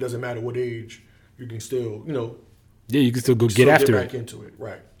 And it doesn't matter what age, you can still, you can still go get after back into it,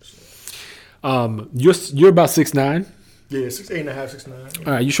 right? So. You're about 6'9". Yeah, 6'8.5", 6'9".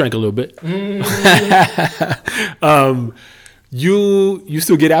 All right, you shrank a little bit. You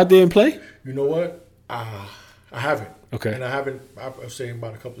still get out there and play? You know what? I haven't. Okay. And I haven't. I've saying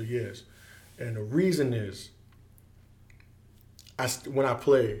about a couple of years, and the reason is, when I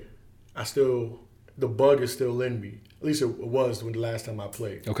play, the bug is still in me. At least it was when the last time I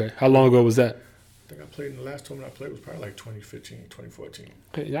played. Okay. How long ago was that? I think I played in the last tournament I played was probably like 2015, 2014.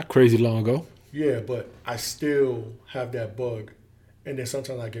 Okay, not crazy long ago. Yeah, but I still have that bug. And then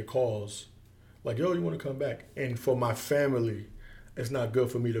sometimes I get calls like, yo, you want to come back? And for my family, it's not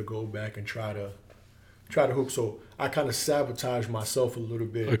good for me to go back and try to hoop. So I kind of sabotage myself a little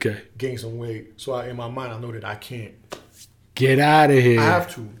bit. Okay. Gain some weight. So in my mind, I know that I can't. Get out of here. I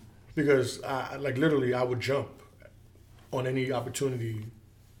have to. Because I would jump on any opportunity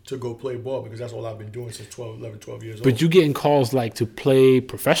to go play ball because that's all I've been doing since 12 years old. But you getting calls like to play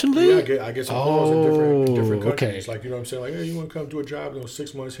professionally? Yeah, I get some calls in different countries. Okay. Like, what I'm saying? Like, hey, you want to come do a job,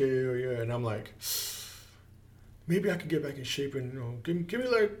 6 months here, yeah. And I'm like, maybe I could get back in shape and, give me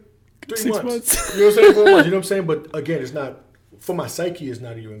like 3 6 months. You know what I'm saying? 4 months, you know what I'm saying? But again, it's not, for my psyche, it's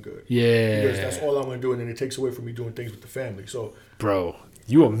not even good. Yeah. Because that's all I'm going to do, and then it takes away from me doing things with the family. So, bro,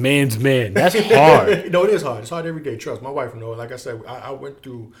 you a man's man. That's hard. No, it is hard. It's hard every day. Trust. My wife knows. Like I said, I went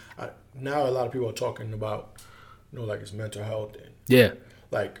through. Now a lot of people are talking about, like it's mental health and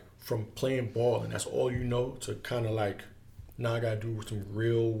like from playing ball and that's all you know to kind of like now I got to do some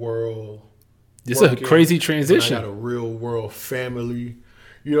real world. It's a crazy transition. I got a real world family.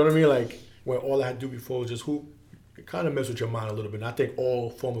 You know what I mean? Like when all I had to do before was just hoop. It kind of mess with your mind a little bit. And I think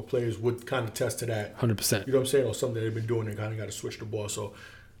all former players would kind of test to that. 100%. You know what I'm saying? Or something that they've been doing and kind of got to switch the ball. So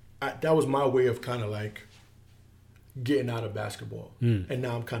that was my way of kind of like getting out of basketball, and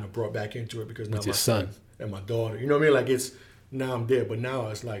now I'm kind of brought back into it because now With my your son. and my daughter. You know what I mean? Like it's now I'm there, but now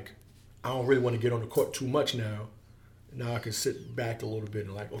it's like I don't really want to get on the court too much now. Now I can sit back a little bit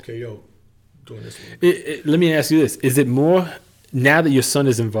and like, okay, yo, doing this. A little bit. Let me ask you this: is it more now that your son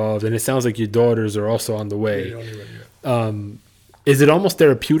is involved, and it sounds like your daughters are also on the way? Yeah, they're on the way, Is it almost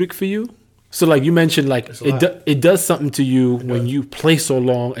therapeutic for you? So, like you mentioned, like It's a lot. it does something to you when does. you play so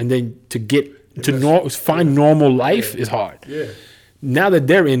long, and then to get to does. find normal life is hard. Yeah. Now that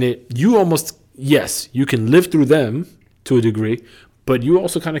they're in it, you almost you can live through them to a degree, but you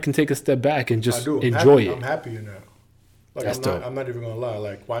also kind of can take a step back and I just do. enjoy I'm it. happier now. Like That's dope. I'm not even gonna lie.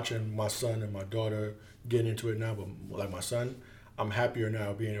 Like watching my son and my daughter getting into it now, but like my son, I'm happier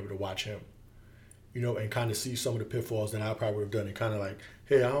now being able to watch him. You know, and kind of see some of the pitfalls that I probably would have done, and kind of like,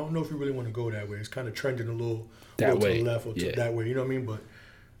 hey, I don't know if you really want to go that way. It's kind of trending a little That to way. the left or Yeah. to that way. You know what I mean? But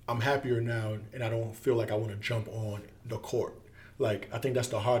I'm happier now, and I don't feel like I want to jump on the court. Like I think that's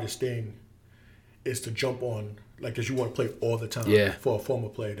the hardest thing, is to jump on, like, because you want to play all the time. Yeah. For a former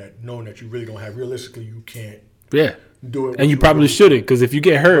player, that knowing that you really don't have, realistically, you can't Yeah, do it. and you probably shouldn't, because if you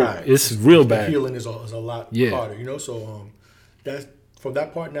get hurt, Right. it's real The bad. healing is a lot Yeah. harder, you know. So that's from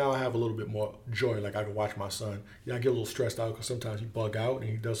that part. Now I have a little bit more joy. Like I can watch my son. Yeah, I get a little stressed out because sometimes he bug out and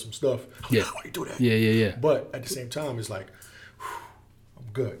he does some stuff. I'm Yeah. like, why you do that? Yeah. But at the same time, it's like, I'm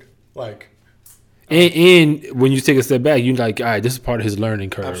good. Like And when you take a step back, you're like, all right, this is part of his learning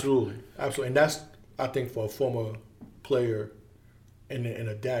curve. absolutely, and that's, I think, for a former player and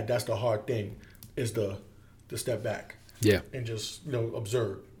a dad, that's the hard thing, is the step back. Yeah, And just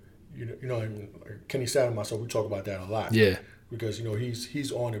observe. You know, and Kenny Satt and myself, we talk about that a lot. yeah, Because he's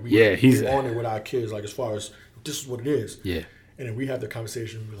on it. He's We're on it with our kids. Like as far as this is what it is. yeah. And then we have the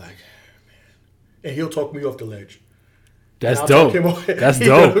conversation. We're like, man, and he'll talk me off the ledge. That's And I'll talk dope. him off- That's you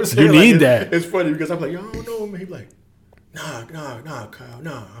know what dope. I'm saying? You Like, need that. It's funny because I'm like, yo, I don't know, man. He's like, nah, Kyle,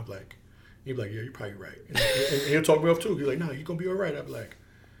 nah. I'm like, he's like, yeah, you're probably right. And he'll talk me off too. He's like, nah, you're gonna be all right. I'm like,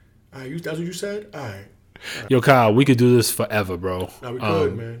 all right, that's what you said. All right. Yo, Kyle, we could do this forever, bro. Nah, we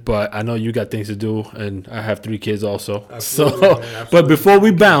could, man. But I know you got things to do, and I have 3 kids also. Absolutely, So, man, absolutely. but before we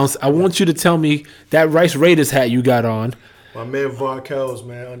bounce, I want you to tell me that Rice Raiders hat you got on. My man Varkels,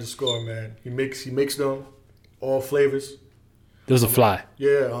 man, _, man. He makes them all flavors. Those are fly.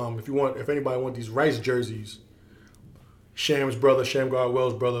 Yeah, if anybody want these Rice jerseys, Sham's brother, Shamgar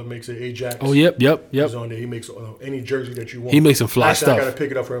Wells' brother, makes it Ajax. Oh, yep. He's on there. He makes any jersey that you want. He makes some fly Actually, stuff. I gotta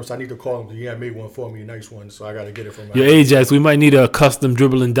pick it up for him, so I need to call him. He had made one for me, a nice one, so I gotta get it from him. Yo, Ajax, we might need a custom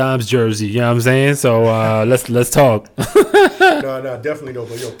dribbling dimes jersey. You know what I'm saying? So let's talk. No, definitely though.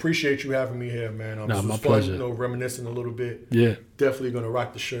 But yo, appreciate you having me here, man. Nah, this was my fun, pleasure. Reminiscing a little bit. Yeah, Definitely gonna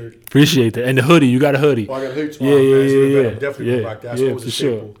rock the shirt. appreciate that. And the hoodie, you got a hoodie. Oh, I got a hoodie Yeah, tomorrow, man. So yeah. I'm definitely gonna rock that. So Yeah, it was for a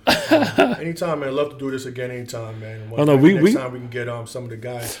sure. staple. Anytime, man. Love to do this again. Anytime, man. Oh, no, next time we can get some of the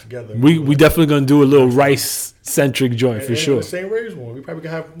guys together. We definitely gonna do a little Rice centric joint for And sure. The St. Ray's one. We probably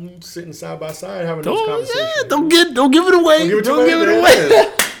can have sitting side by side having those Oh conversations. yeah, don't give it away. Don't give it There away. it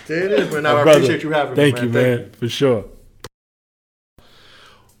is. There it is, man. I Brother, appreciate you having Thank me, you, man. man, for sure.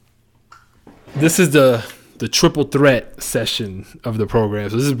 This is the triple threat session of the program.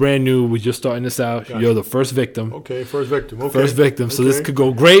 So this is brand new. We're just starting this out. Gotcha. You're the first victim. Okay, first victim. Okay. First victim. So this Okay. could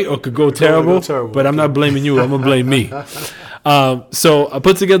go great or could go terrible. terrible. But I'm not blaming you. I'm gonna blame me. So I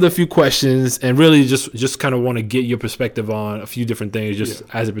put together a few questions and really just kind of want to get your perspective on a few different things, just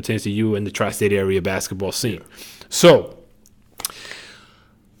as it pertains to you and the tri-state area basketball scene. So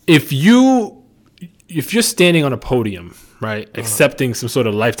if you're standing on a podium, right, accepting some sort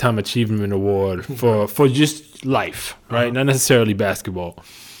of lifetime achievement award for just life, right, not necessarily basketball,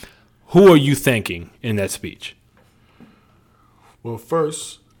 who are you thanking in that speech? Well,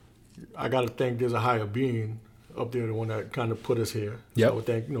 first, I got to think there's a higher being up there, the one that kind of put us here. Yep. So I would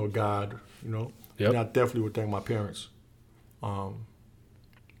thank, God, Yep. And I definitely would thank my parents, my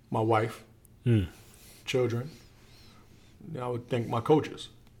wife, children. And I would thank my coaches.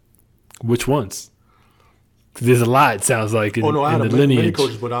 Which ones? 'Cause there's a lot. It sounds like in, I had in the many lineage.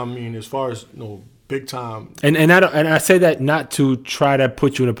 coaches, but I mean, as far as big time. And I say that not to try to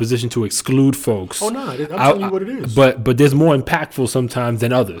put you in a position to exclude folks. Oh no, I'm telling you what it is. But there's more impactful sometimes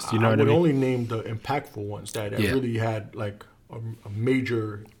than others. You know what I would mean? only name the impactful ones that Yeah. really had like a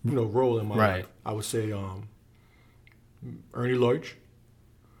major role in my Right. life. I would say Ernie Lodge.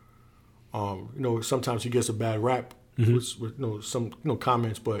 Sometimes he gets a bad rap Mm-hmm. with some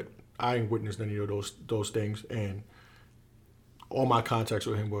comments, but I ain't witnessed any of those things, and all my contacts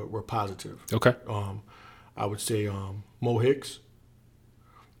with him were positive. Okay. I would say Mo Hicks.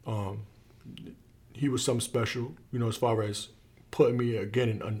 He was something special, as far as putting me again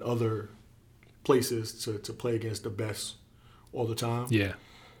in other places to play against the best all the time. Yeah.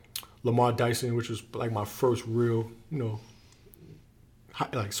 Lamar Dyson, which was like my first real,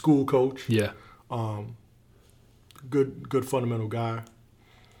 like school coach. Yeah. Good fundamental guy.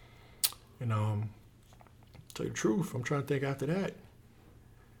 And tell you the truth, I'm trying to think after that.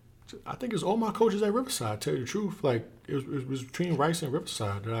 I think it's all my coaches at Riverside. Tell you the truth, like it was between Rice and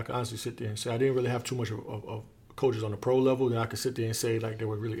Riverside that I could honestly sit there and say I didn't really have too much of coaches on the pro level that I could sit there and say like they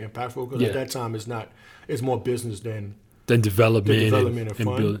were really impactful. Because at that time, it's more business than development and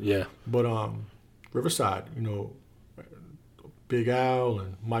fun. build, yeah. But Riverside, Big Al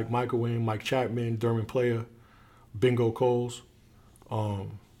and Mike Michaelwin, Mike Chapman, Derman Player, Bingo Coles, all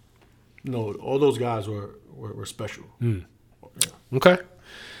those guys were special. Yeah. Okay.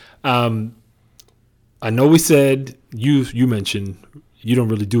 I know we said you mentioned you don't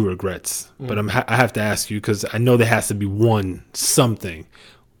really do regrets, but I have to ask you because I know there has to be something.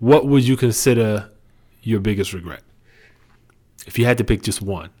 What would you consider your biggest regret if you had to pick just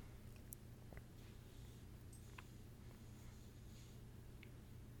one?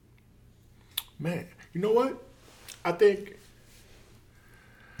 Man, you know what? I think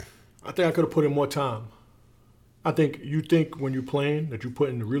I could have put in more time. I think you think when you're playing that you're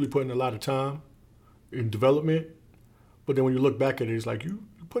really putting a lot of time in development, but then when you look back at it, it's like you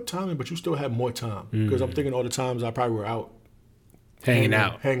put time in, but you still have more time. Because I'm thinking all the times I probably were out hanging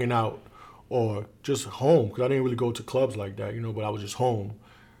out, or just home because I didn't really go to clubs like that, but I was just home.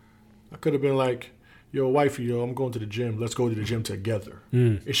 I could have been like, yo, wifey, I'm going to the gym. Let's go to the gym together.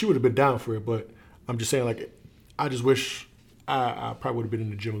 And she would have been down for it, but I'm just saying, like, I just wish I probably would have been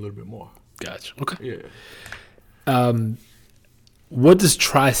in the gym a little bit more. Gotcha. Okay. Yeah. What does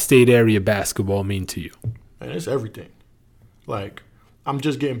tri-state area basketball mean to you? And it's everything. Like, I'm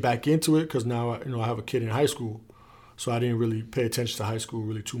just getting back into it because now, I have a kid in high school, so I didn't really pay attention to high school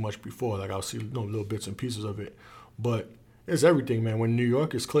really too much before. Like, I'll see little bits and pieces of it. But it's everything, man. When New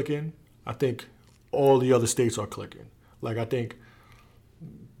York is clicking, I think all the other states are clicking. Like, I think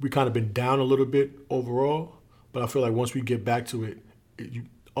we kind of been down a little bit overall, but I feel like once we get back to it,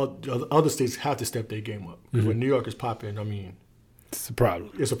 other states have to step their game up. Because when New York is popping, I mean, it's a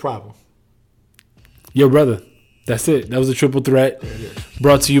problem. It's a problem. Yo, brother, that's it. That was a triple threat.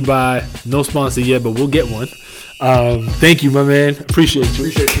 Brought to you by no sponsor yet, but we'll get one. Thank you, my man. Appreciate you.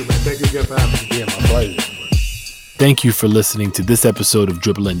 Appreciate you, man. Thank you again for having me. Yeah, my pleasure. Thank you for listening to this episode of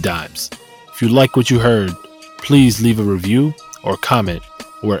Dribbling Dimes. If you like what you heard, please leave a review or comment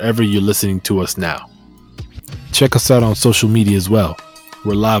wherever you're listening to us now. Check us out on social media as well.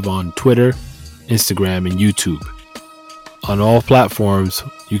 We're live on Twitter, Instagram, and YouTube. On all platforms,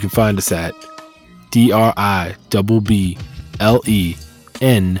 you can find us at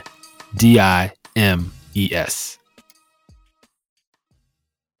DRIBBLENDIMES.